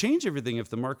 it's going to change everything. If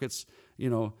the market's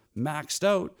maxed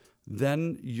out,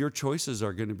 then your choices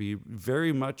are going to be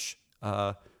very much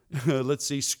let's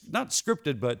see, not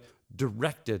scripted but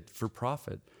directed for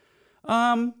profit.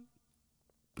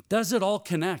 Does it all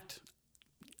connect?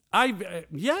 I'm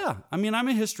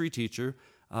a history teacher.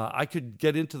 I could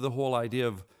get into the whole idea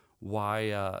of why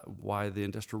the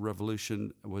Industrial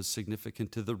Revolution was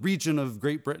significant to the region of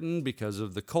Great Britain because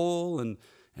of the coal and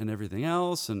everything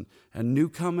else, and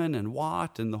Newcomen and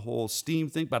Watt and the whole steam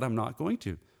thing, but I'm not going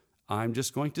to. I'm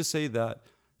just going to say that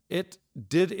it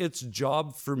did its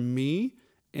job for me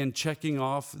in checking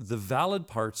off the valid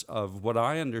parts of what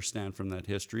I understand from that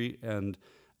history, and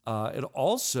it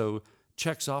also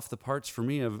checks off the parts for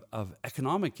me of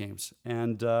economic games.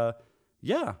 And I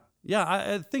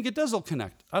think it does all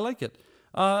connect. I like it.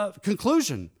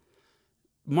 Conclusion.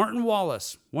 Martin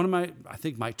Wallace, one of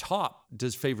my top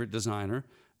favorite designer.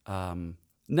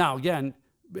 Now, again,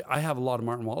 I have a lot of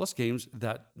Martin Wallace games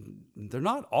that they're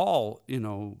not all,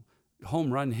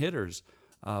 home run hitters.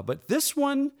 But this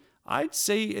one, I'd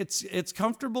say it's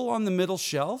comfortable on the middle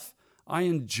shelf. I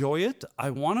enjoy it. I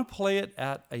want to play it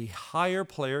at a higher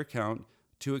player count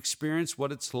to experience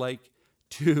what it's like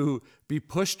to be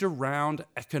pushed around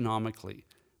economically,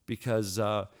 because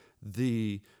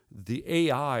the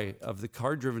AI of the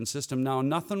card-driven system, now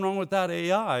nothing wrong with that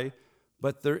AI,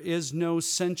 but there is no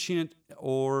sentient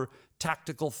or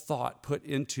tactical thought put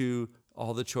into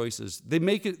all the choices. They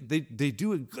make it, they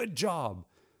do a good job,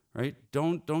 right?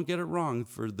 Don't get it wrong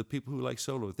for the people who like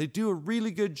solo. They do a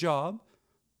really good job,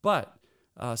 but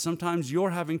sometimes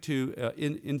you're having to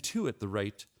intuit the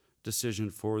right decision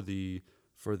for the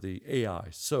AI.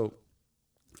 So,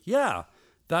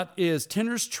 that is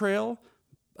Tinner's Trail,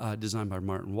 designed by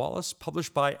Martin Wallace,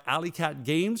 published by Alley Cat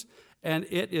Games, and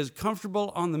it is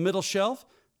comfortable on the middle shelf,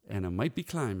 and it might be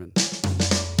climbing.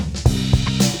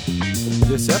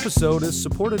 This episode is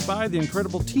supported by the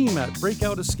incredible team at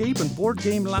Breakout Escape and Board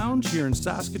Game Lounge here in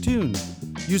Saskatoon.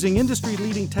 Using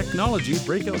industry-leading technology,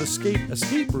 Breakout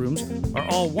escape rooms are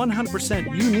all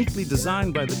 100% uniquely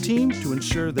designed by the team to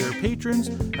ensure their patrons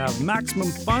have maximum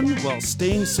fun while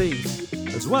staying safe.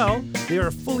 As well, they are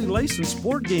a fully licensed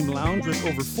board game lounge with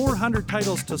over 400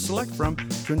 titles to select from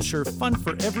to ensure fun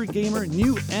for every gamer,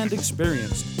 new and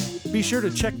experienced. Be sure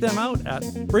to check them out at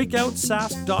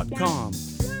breakoutsask.com.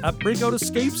 At Breakout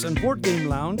Escapes and Board Game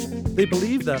Lounge, they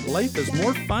believe that life is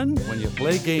more fun when you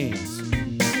play games.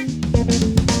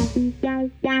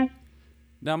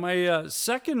 Now, my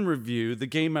second review, the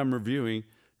game I'm reviewing,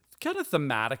 kind of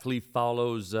thematically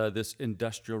follows this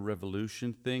Industrial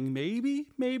Revolution thing, maybe,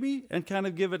 and kind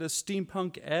of give it a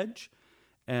steampunk edge.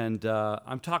 And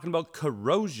I'm talking about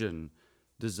Corrosion,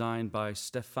 designed by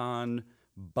Stefan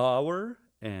Bauer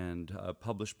and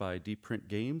published by Deep Print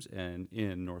Games and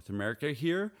in North America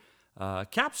here.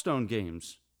 Capstone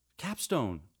Games.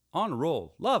 Capstone, on a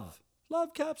roll. Love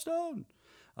Capstone.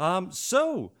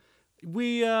 So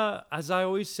we, as I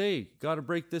always say, got to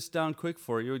break this down quick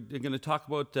for you. We're going to talk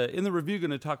about, in the review, going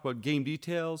to talk about game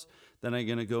details. Then I'm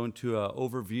going to go into an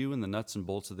overview and the nuts and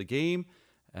bolts of the game.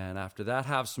 And after that,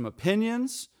 have some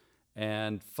opinions.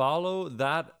 and follow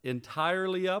that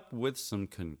entirely up with some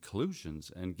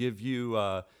conclusions and give you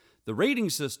the rating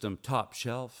system: top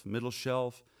shelf, middle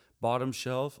shelf, bottom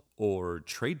shelf, or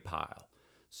trade pile.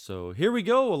 So here we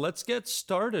go. Let's get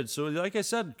started. So, like I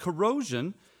said,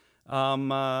 corrosion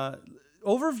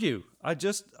overview.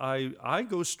 I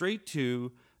go straight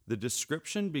to the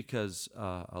description because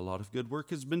a lot of good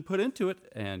work has been put into it,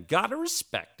 and gotta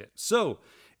respect it. So,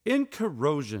 in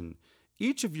corrosion,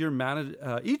 each of you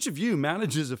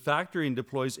manages a factory and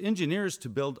deploys engineers to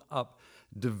build up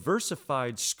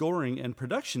diversified scoring and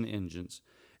production engines.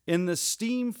 In the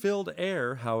steam-filled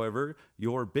air, however,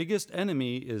 your biggest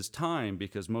enemy is time,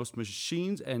 because most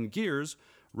machines and gears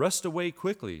rust away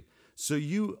quickly. So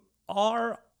you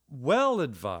are well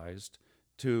advised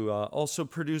to also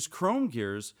produce chrome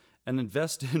gears and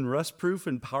invest in rust-proof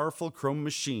and powerful chrome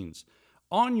machines.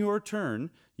 On your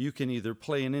turn, you can either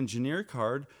play an engineer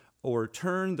card or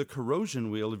turn the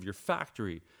corrosion wheel of your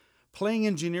factory. Playing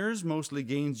engineers mostly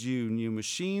gains you new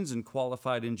machines and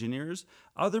qualified engineers.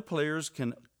 Other players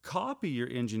can copy your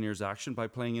engineer's action by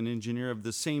playing an engineer of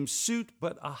the same suit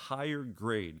but a higher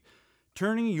grade.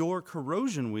 Turning your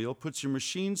corrosion wheel puts your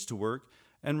machines to work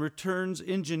and returns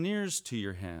engineers to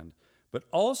your hand, but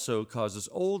also causes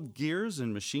old gears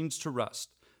and machines to rust.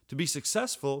 To be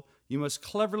successful, you must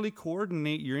cleverly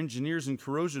coordinate your engineers and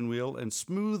corrosion wheel and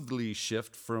smoothly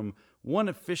shift from one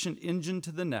efficient engine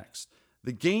to the next.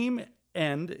 The game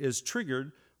end is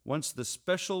triggered once the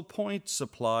special point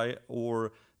supply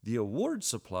or the award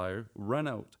supplier run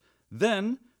out.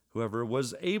 Then, whoever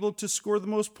was able to score the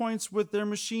most points with their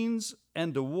machines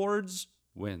and awards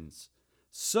wins.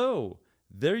 So,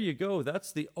 there you go.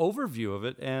 That's the overview of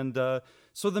it. And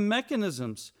so the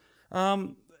mechanisms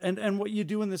and what you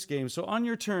do in this game. So on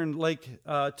your turn,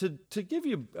 to give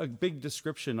you a big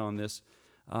description on this,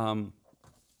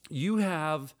 you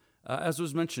have, as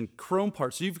was mentioned, chrome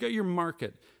parts. So you've got your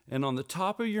market. And on the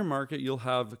top of your market, you'll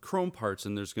have chrome parts.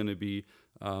 And there's going to be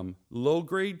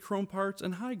low-grade chrome parts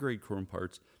and high-grade chrome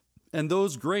parts. And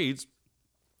those grades,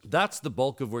 that's the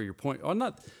bulk of where your point,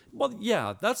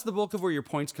 that's the bulk of where your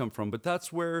points come from, but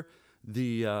that's where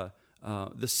the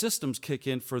systems kick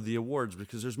in for the awards,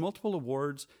 because there's multiple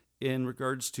awards in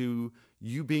regards to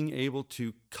you being able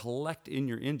to collect in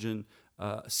your engine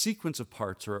a sequence of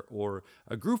parts or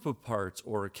a group of parts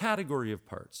or a category of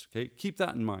parts. Okay, keep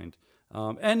that in mind.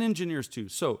 And engineers too.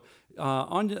 So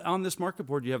on this market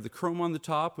board, you have the chrome on the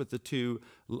top with the two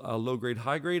low grade,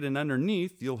 high grade, and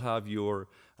underneath you'll have your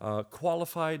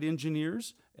qualified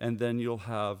engineers, and then you'll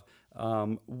have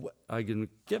I can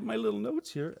get my little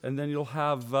notes here, and then you'll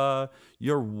have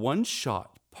your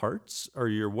one-shot parts or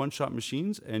your one-shot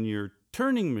machines and your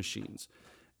turning machines.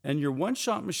 And your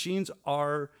one-shot machines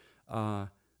are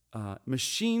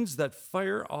machines that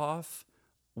fire off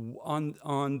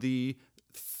on the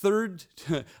third.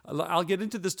 I'll get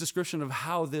into this description of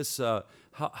how this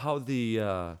how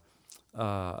the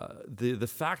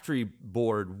factory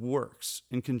board works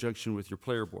in conjunction with your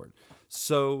player board.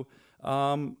 So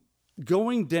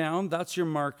going down, that's your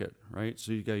market, right?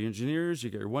 So you got your engineers, you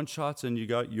got your one shots, and you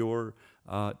got your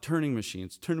turning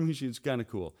machines. Turning machines kind of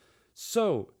cool.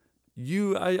 So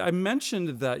I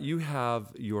mentioned that you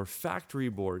have your factory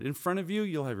board in front of you.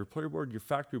 You'll have your player board, your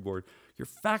factory board. Your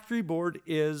factory board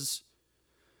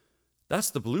that's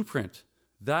the blueprint.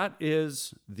 That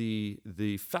is the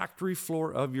factory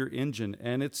floor of your engine,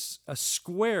 and it's a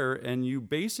square, and you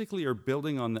basically are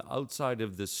building on the outside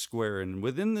of this square, and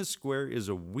within this square is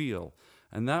a wheel,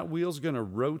 and that wheel's going to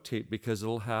rotate because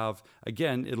it'll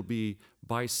be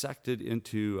bisected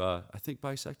into,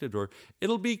 or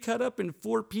it'll be cut up in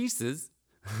 4 pieces,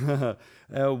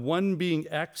 one being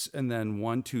X and then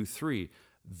 1, 2, 3.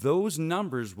 Those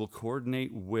numbers will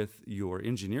coordinate with your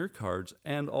engineer cards,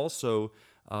 and also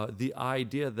the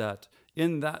idea that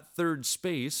in that third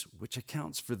space, which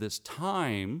accounts for this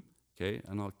time, okay,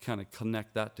 and I'll kind of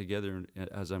connect that together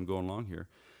as I'm going along here.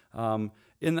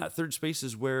 In that third space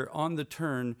is where on the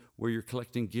turn, where you're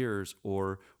collecting gears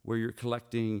or where you're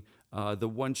collecting the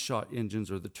one-shot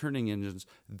engines or the turning engines,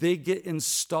 they get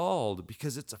installed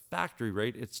because it's a factory,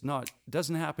 right? It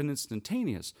doesn't happen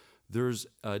instantaneous. There's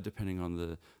depending on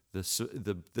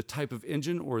the type of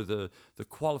engine or the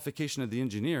qualification of the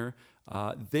engineer,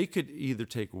 they could either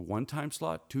take 1 time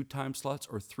slot, 2 time slots,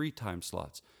 or 3 time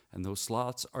slots, and those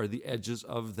slots are the edges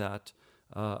of that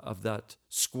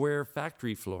square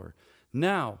factory floor.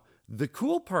 Now, the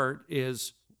cool part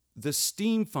is the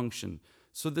steam function.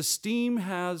 So the steam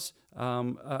has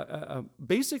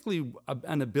basically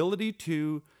an ability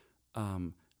to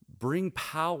bring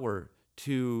power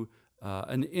to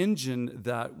an engine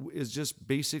that is just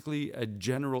basically a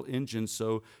general engine.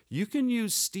 So you can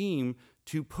use steam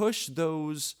to push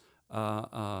those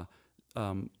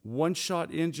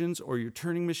one-shot engines or your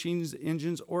turning machines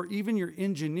engines or even your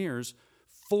engineers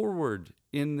forward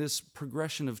in this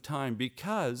progression of time,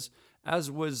 because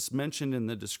as was mentioned in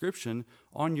the description,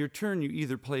 on your turn you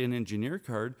either play an engineer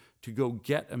card to go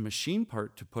get a machine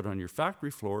part to put on your factory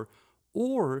floor,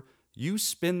 or you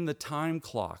spin the time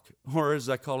clock, or as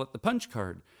I call it, the punch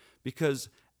card, because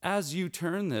as you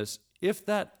turn this, if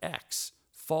that X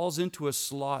falls into a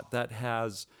slot that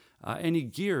has any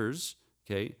gears,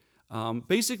 okay,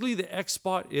 basically the X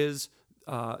spot is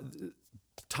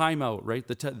timeout, right?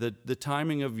 The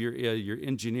timing of your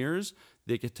engineers,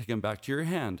 they get taken back to your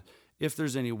hand. If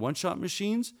there's any one-shot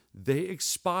machines, they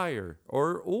expire.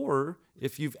 Or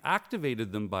if you've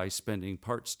activated them by spending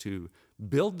parts to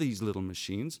build these little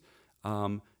machines,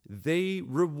 they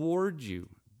reward you,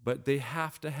 but they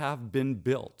have to have been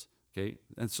built, okay?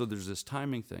 And so there's this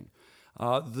timing thing.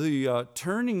 The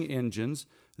turning engines,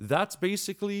 that's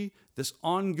basically this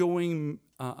ongoing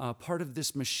part of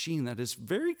this machine that is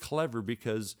very clever,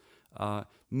 because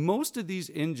most of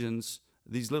these engines,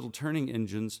 these little turning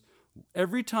engines,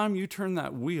 every time you turn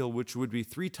that wheel, which would be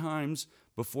 3 times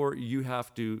before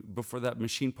that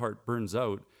machine part burns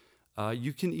out,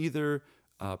 you can either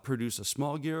produce a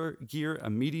small gear, a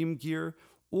medium gear,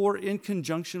 or in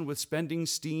conjunction with spending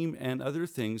steam and other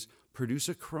things, produce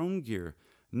a chrome gear.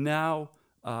 Now,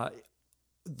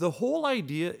 the whole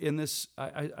idea in this,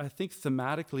 I think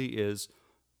thematically, is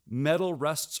metal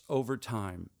rusts over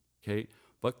time, okay?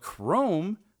 But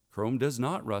chrome does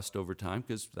not rust over time,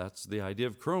 because that's the idea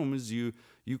of chrome, is you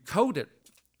coat it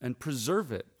and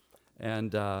preserve it.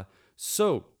 And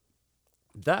so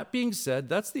that being said,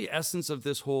 that's the essence of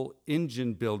this whole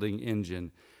engine building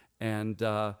engine. And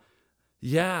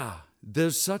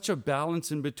there's such a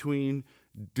balance in between,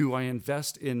 do I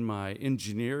invest in my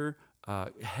engineer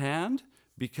hand?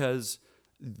 Because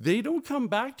they don't come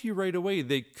back to you right away.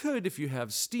 They could if you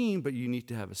have steam, but you need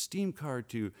to have a steam card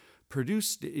to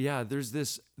produce. There's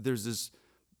this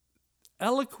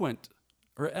elegant,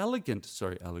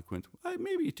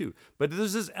 maybe too, but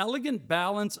there's this elegant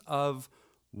balance of,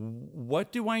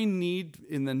 what do I need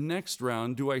in the next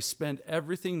round? Do I spend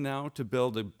everything now to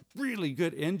build a really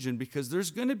good engine? Because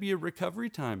there's going to be a recovery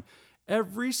time.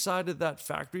 Every side of that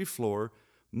factory floor,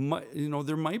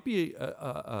 there might be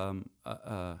a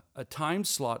time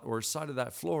slot or a side of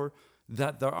that floor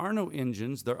that there are no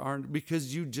engines. There aren't,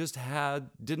 because you just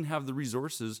didn't have the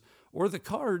resources or the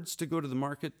cards to go to the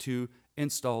market to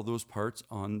install those parts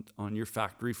on your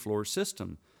factory floor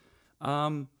system.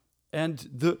 Now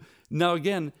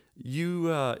again,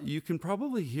 you can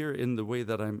probably hear in the way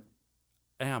that I'm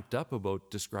amped up about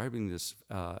describing this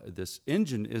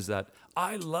engine, is that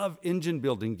I love engine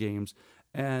building games,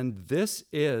 and this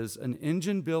is an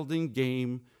engine building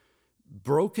game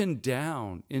broken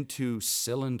down into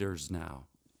cylinders now.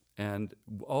 And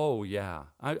oh yeah,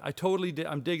 I totally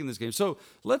I'm digging this game. So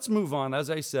let's move on. As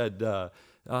I said,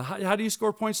 how do you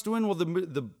score points to win? Well,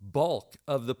 the bulk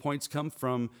of the points come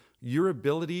from your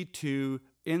ability to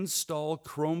install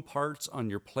chrome parts on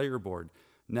your player board.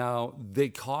 Now, they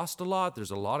cost a lot.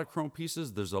 There's a lot of chrome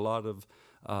pieces. There's a lot of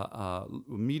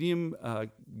medium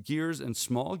gears and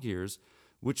small gears,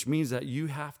 which means that you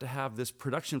have to have this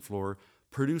production floor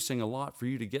producing a lot for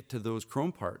you to get to those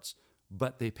chrome parts.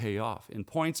 But they pay off in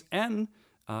points, and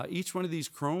each one of these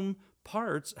chrome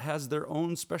parts has their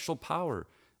own special power.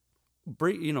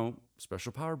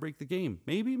 Special power break the game.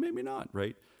 Maybe not,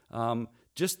 right?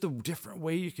 Just the different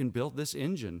way you can build this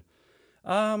engine.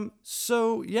 There's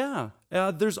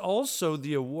also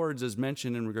the awards, as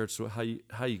mentioned, in regards to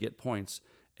how you get points.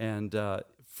 And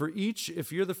for each,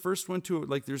 if you're the first one to,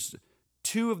 there's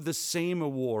 2 of the same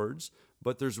awards,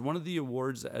 but there's one of the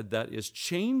awards that is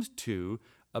chained to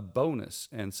a bonus.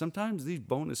 And sometimes these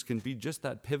bonus can be just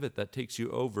that pivot that takes you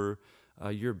over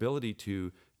your ability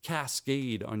to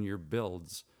cascade on your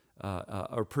builds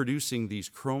or producing these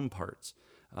chrome parts.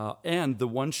 And the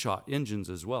one-shot engines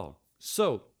as well.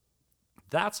 So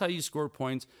that's how you score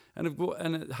points.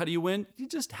 And how do you win? You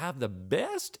just have the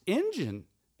best engine.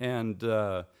 And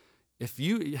if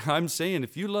you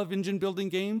love engine building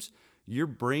games, your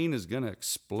brain is going to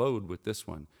explode with this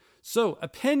one. So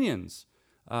opinions.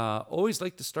 Always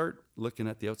like to start looking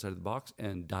at the outside of the box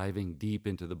and diving deep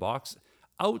into the box.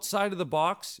 Outside of the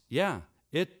box, gonna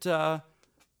have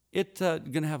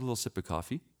a little sip of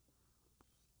coffee.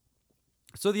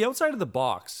 So the outside of the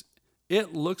box,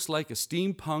 it looks like a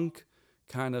steampunk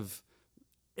kind of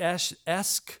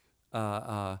esque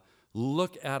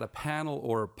look at a panel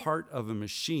or a part of a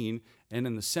machine, and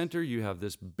in the center you have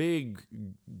this big,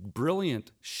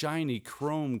 brilliant, shiny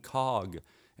chrome cog,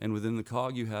 and within the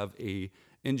cog you have a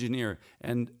engineer.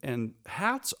 And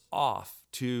hats off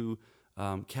to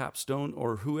Capstone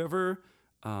or whoever.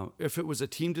 If it was a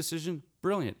team decision,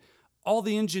 brilliant. All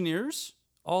the engineers,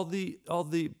 all the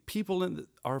people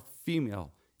are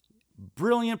female.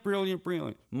 Brilliant, brilliant,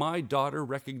 brilliant. My daughter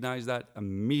recognized that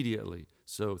immediately.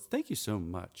 So thank you so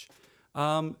much.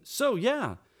 That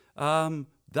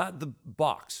the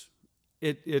box,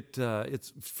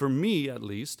 it's for me at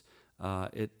least.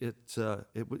 It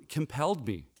compelled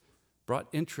me, brought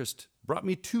interest, brought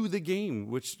me to the game.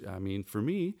 Which I mean, for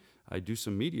me, I do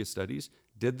some media studies,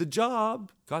 did the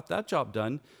job, got that job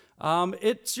done.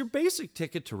 It's your basic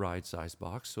ticket to ride size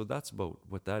box, so that's about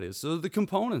what that is. So the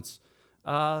components.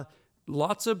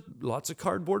 Lots of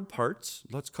cardboard parts,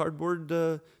 lots of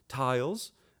cardboard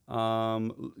tiles,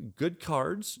 good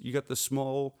cards. You got the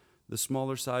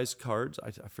smaller size cards. I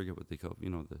forget what they call,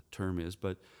 the term is,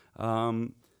 but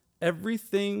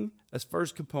everything as far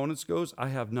as components goes, I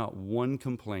have not one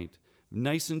complaint.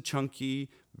 Nice and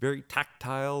chunky, very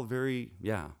tactile, very,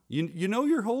 yeah. You know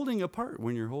you're holding a part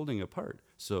when you're holding a part.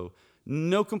 So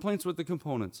no complaints with the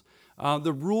components.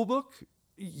 The rule book.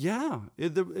 Yeah,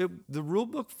 the rule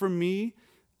book for me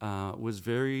was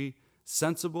very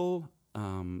sensible.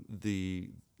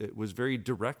 It was very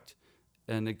direct,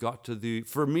 and it got to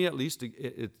for me at least,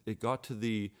 it got to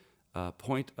the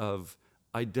point of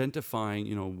identifying.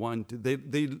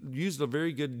 They used a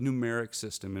very good numeric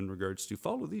system in regards to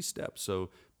follow these steps.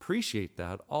 So appreciate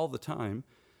that all the time.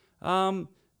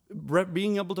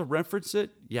 Being able to reference it,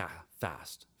 yeah,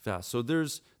 fast. So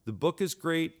the book is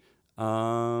great.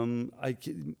 I'm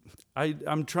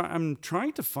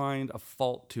trying to find a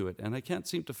fault to it, and I can't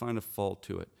seem to find a fault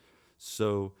to it.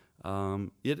 So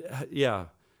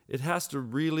it has to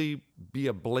really be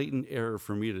a blatant error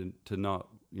for me to not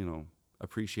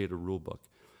appreciate a rule book.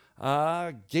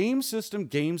 Game system,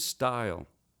 game style.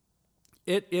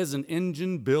 It is an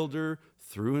engine builder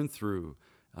through and through.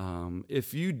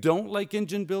 If you don't like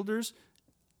engine builders,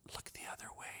 look the other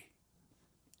way.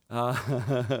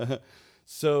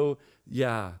 So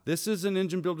yeah, this is an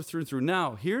engine builder through and through.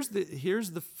 Now, here's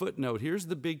the footnote. Here's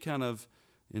the big kind of,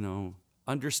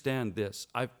 understand this.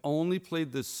 I've only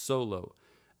played this solo,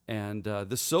 and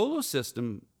the solo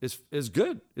system is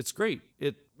good. It's great.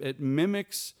 It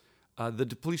mimics the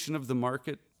depletion of the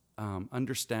market,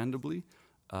 understandably.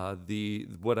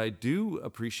 What I do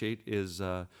appreciate is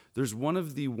there's one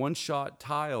of the one-shot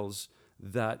tiles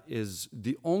that is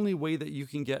the only way that you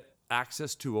can get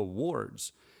access to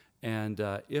awards. And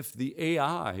if the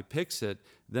AI picks it,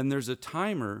 then there's a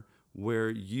timer where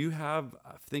you have,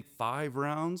 I think, 5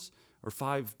 rounds or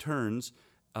 5 turns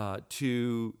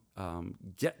to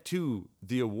get to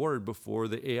the award before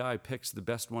the AI picks the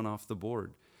best one off the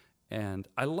board. And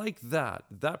I like that.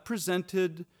 That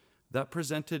presented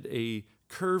a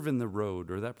curve in the road,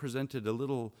 or that presented a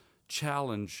little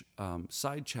challenge,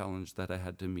 side challenge that I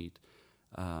had to meet.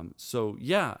 So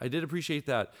yeah, I did appreciate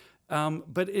that.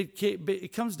 But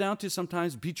it comes down to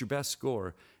sometimes beat your best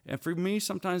score. And for me,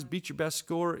 sometimes beat your best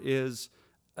score is,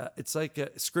 it's like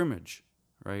a scrimmage,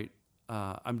 right?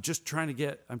 I'm trying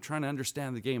to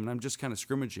understand the game, and I'm just kind of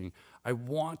scrimmaging. I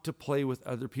want to play with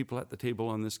other people at the table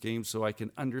on this game so I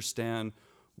can understand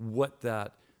what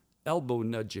that elbow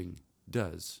nudging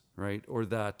does, right? Or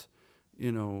that,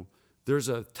 there's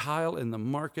a tile in the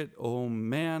market. Oh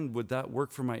man, would that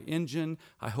work for my engine?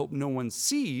 I hope no one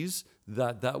sees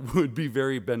that would be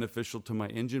very beneficial to my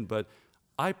engine, but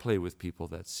I play with people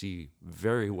that see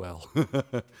very well.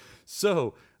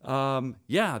 So,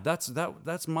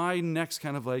 that's my next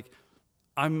kind of like,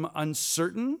 I'm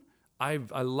uncertain. I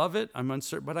love it. I'm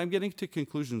uncertain, but I'm getting to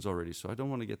conclusions already, so I don't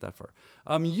want to get that far.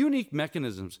 Unique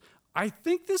mechanisms. I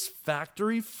think this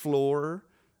factory floor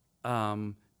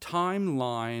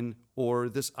timeline, or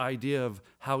this idea of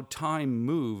how time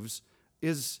moves,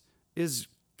 is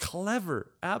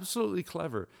clever, absolutely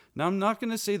clever. Now, I'm not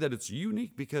going to say that it's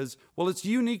unique because, well, it's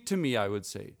unique to me, I would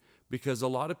say, because a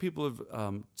lot of people have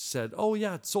said, oh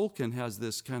yeah, Tzolk'in has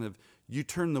this kind of, you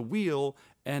turn the wheel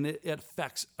and it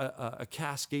affects a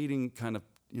cascading kind of,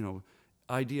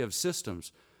 idea of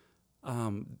systems.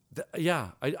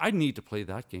 I need to play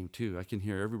that game too. I can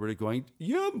hear everybody going,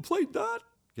 you haven't played that?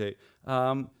 Okay.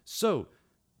 So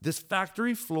this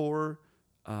factory floor,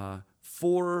 I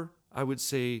would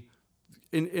say,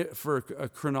 for a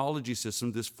chronology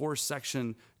system, this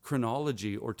 4-section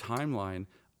chronology or timeline,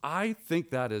 I think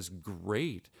that is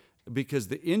great. because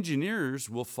the engineers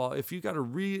will fall. If you got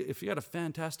a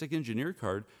fantastic engineer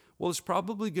card, well, it's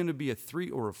probably going to be a 3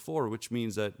 or a 4, which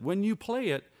means that when you play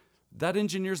it, that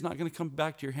engineer's not going to come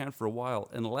back to your hand for a while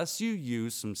unless you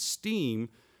use some steam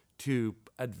to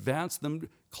advance them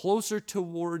closer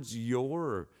towards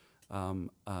your, like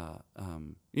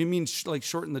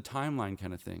shorten the timeline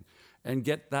kind of thing, and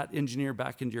get that engineer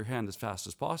back into your hand as fast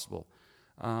as possible.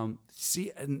 And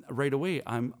right away,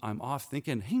 I'm off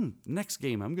thinking, hey, next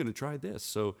game, I'm going to try this.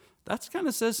 So that's kind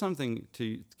of says something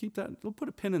to keep that. We'll put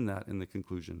a pin in that in the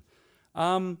conclusion.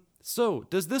 So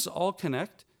does this all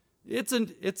connect? It's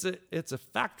a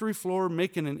factory floor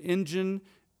making an engine,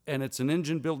 and it's an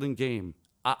engine building game.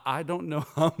 I don't know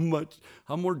how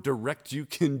more direct you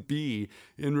can be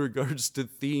in regards to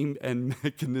theme and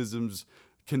mechanisms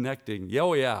connecting.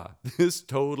 Oh yeah, this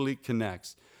totally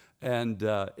connects. And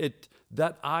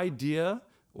that idea,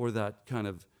 or that kind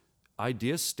of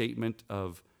idea statement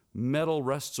of metal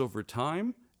rusts over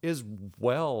time, is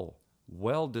well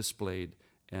displayed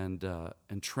and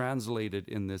translated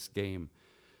in this game.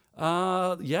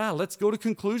 Let's go to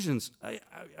conclusions. I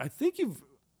think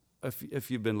if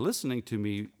you've been listening to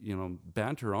me,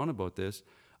 banter on about this,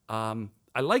 I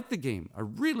like the game. I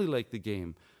really like the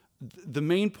game. The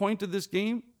main point of this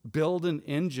game: build an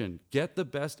engine, get the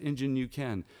best engine you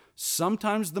can.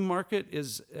 Sometimes the market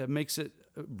makes it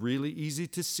really easy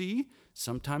to see.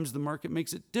 Sometimes the market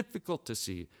makes it difficult to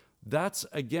see. That's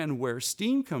again where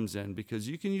Steam comes in, because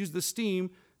you can use the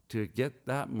Steam to get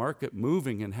that market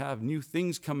moving and have new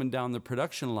things coming down the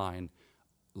production line.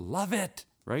 Love it,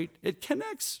 right? It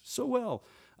connects so well.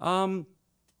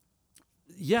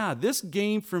 This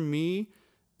game for me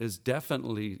is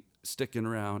definitely sticking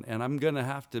around, and I'm gonna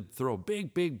have to throw a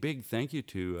big thank you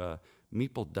to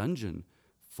Meeple Dungeon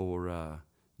for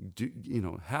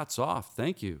hats off.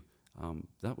 Thank you.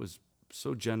 That was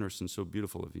so generous and so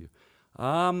beautiful of you.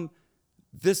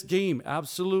 This game,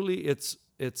 absolutely, it's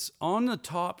on the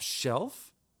top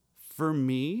shelf for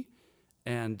me,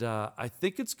 and I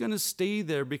think it's gonna stay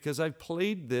there because I've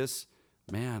played this,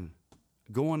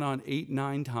 going on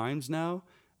 8-9 times now,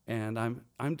 and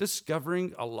I'm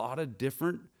discovering a lot of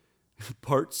different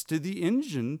parts to the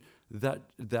engine that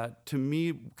to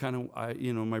me kind of,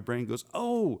 my brain goes,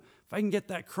 oh, if I can get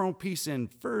that chrome piece in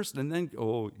first, and then,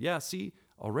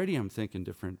 already I'm thinking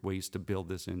different ways to build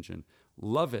this engine.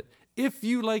 Love it. If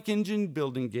you like engine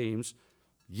building games,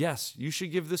 yes, you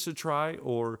should give this a try,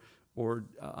 or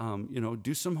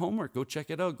do some homework. Go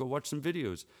check it out. Go watch some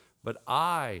videos. But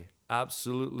I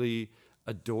absolutely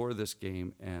adore this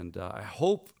game, and I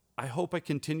hope I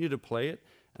continue to play it,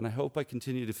 and I hope I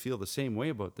continue to feel the same way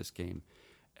about this game.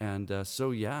 And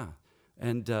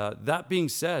that being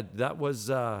said, that was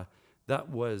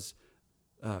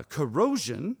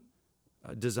Corrosion,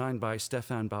 designed by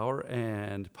Stefan Bauer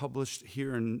and published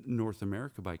here in North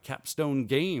America by Capstone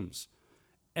Games.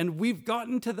 And we've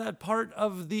gotten to that part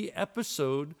of the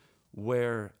episode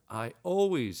where I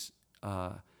always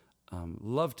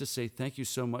love to say thank you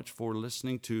so much for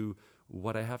listening to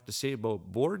what I have to say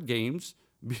about board games,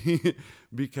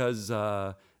 because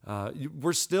we're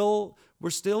still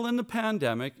in the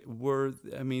pandemic.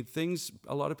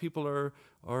 A lot of people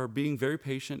are being very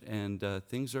patient, and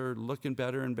things are looking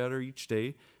better and better each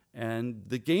day. And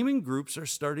the gaming groups are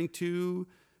starting to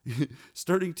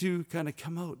kind of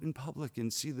come out in public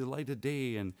and see the light of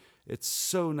day. And it's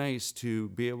so nice to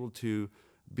be able to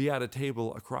be at a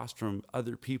table across from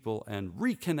other people and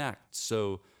reconnect.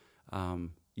 So,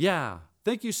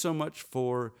 thank you so much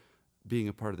for being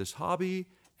a part of this hobby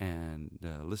and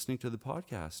listening to the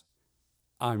podcast.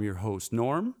 I'm your host,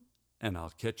 Norm, and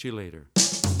I'll catch you later.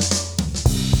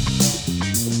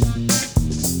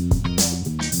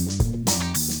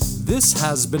 This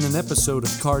has been an episode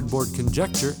of Cardboard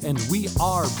Conjecture, and we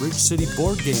are Bridge City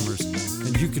Board Gamers.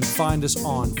 And you can find us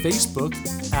on Facebook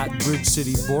at Bridge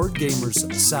City Board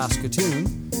Gamers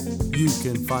Saskatoon. You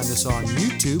can find us on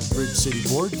YouTube, Bridge City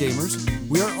Board Gamers.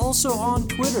 We are also on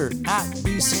Twitter at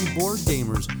BC Board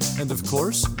Gamers. And of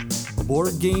course,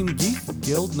 Board Game Geek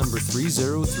Guild number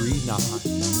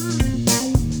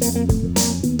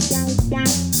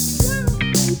 3039.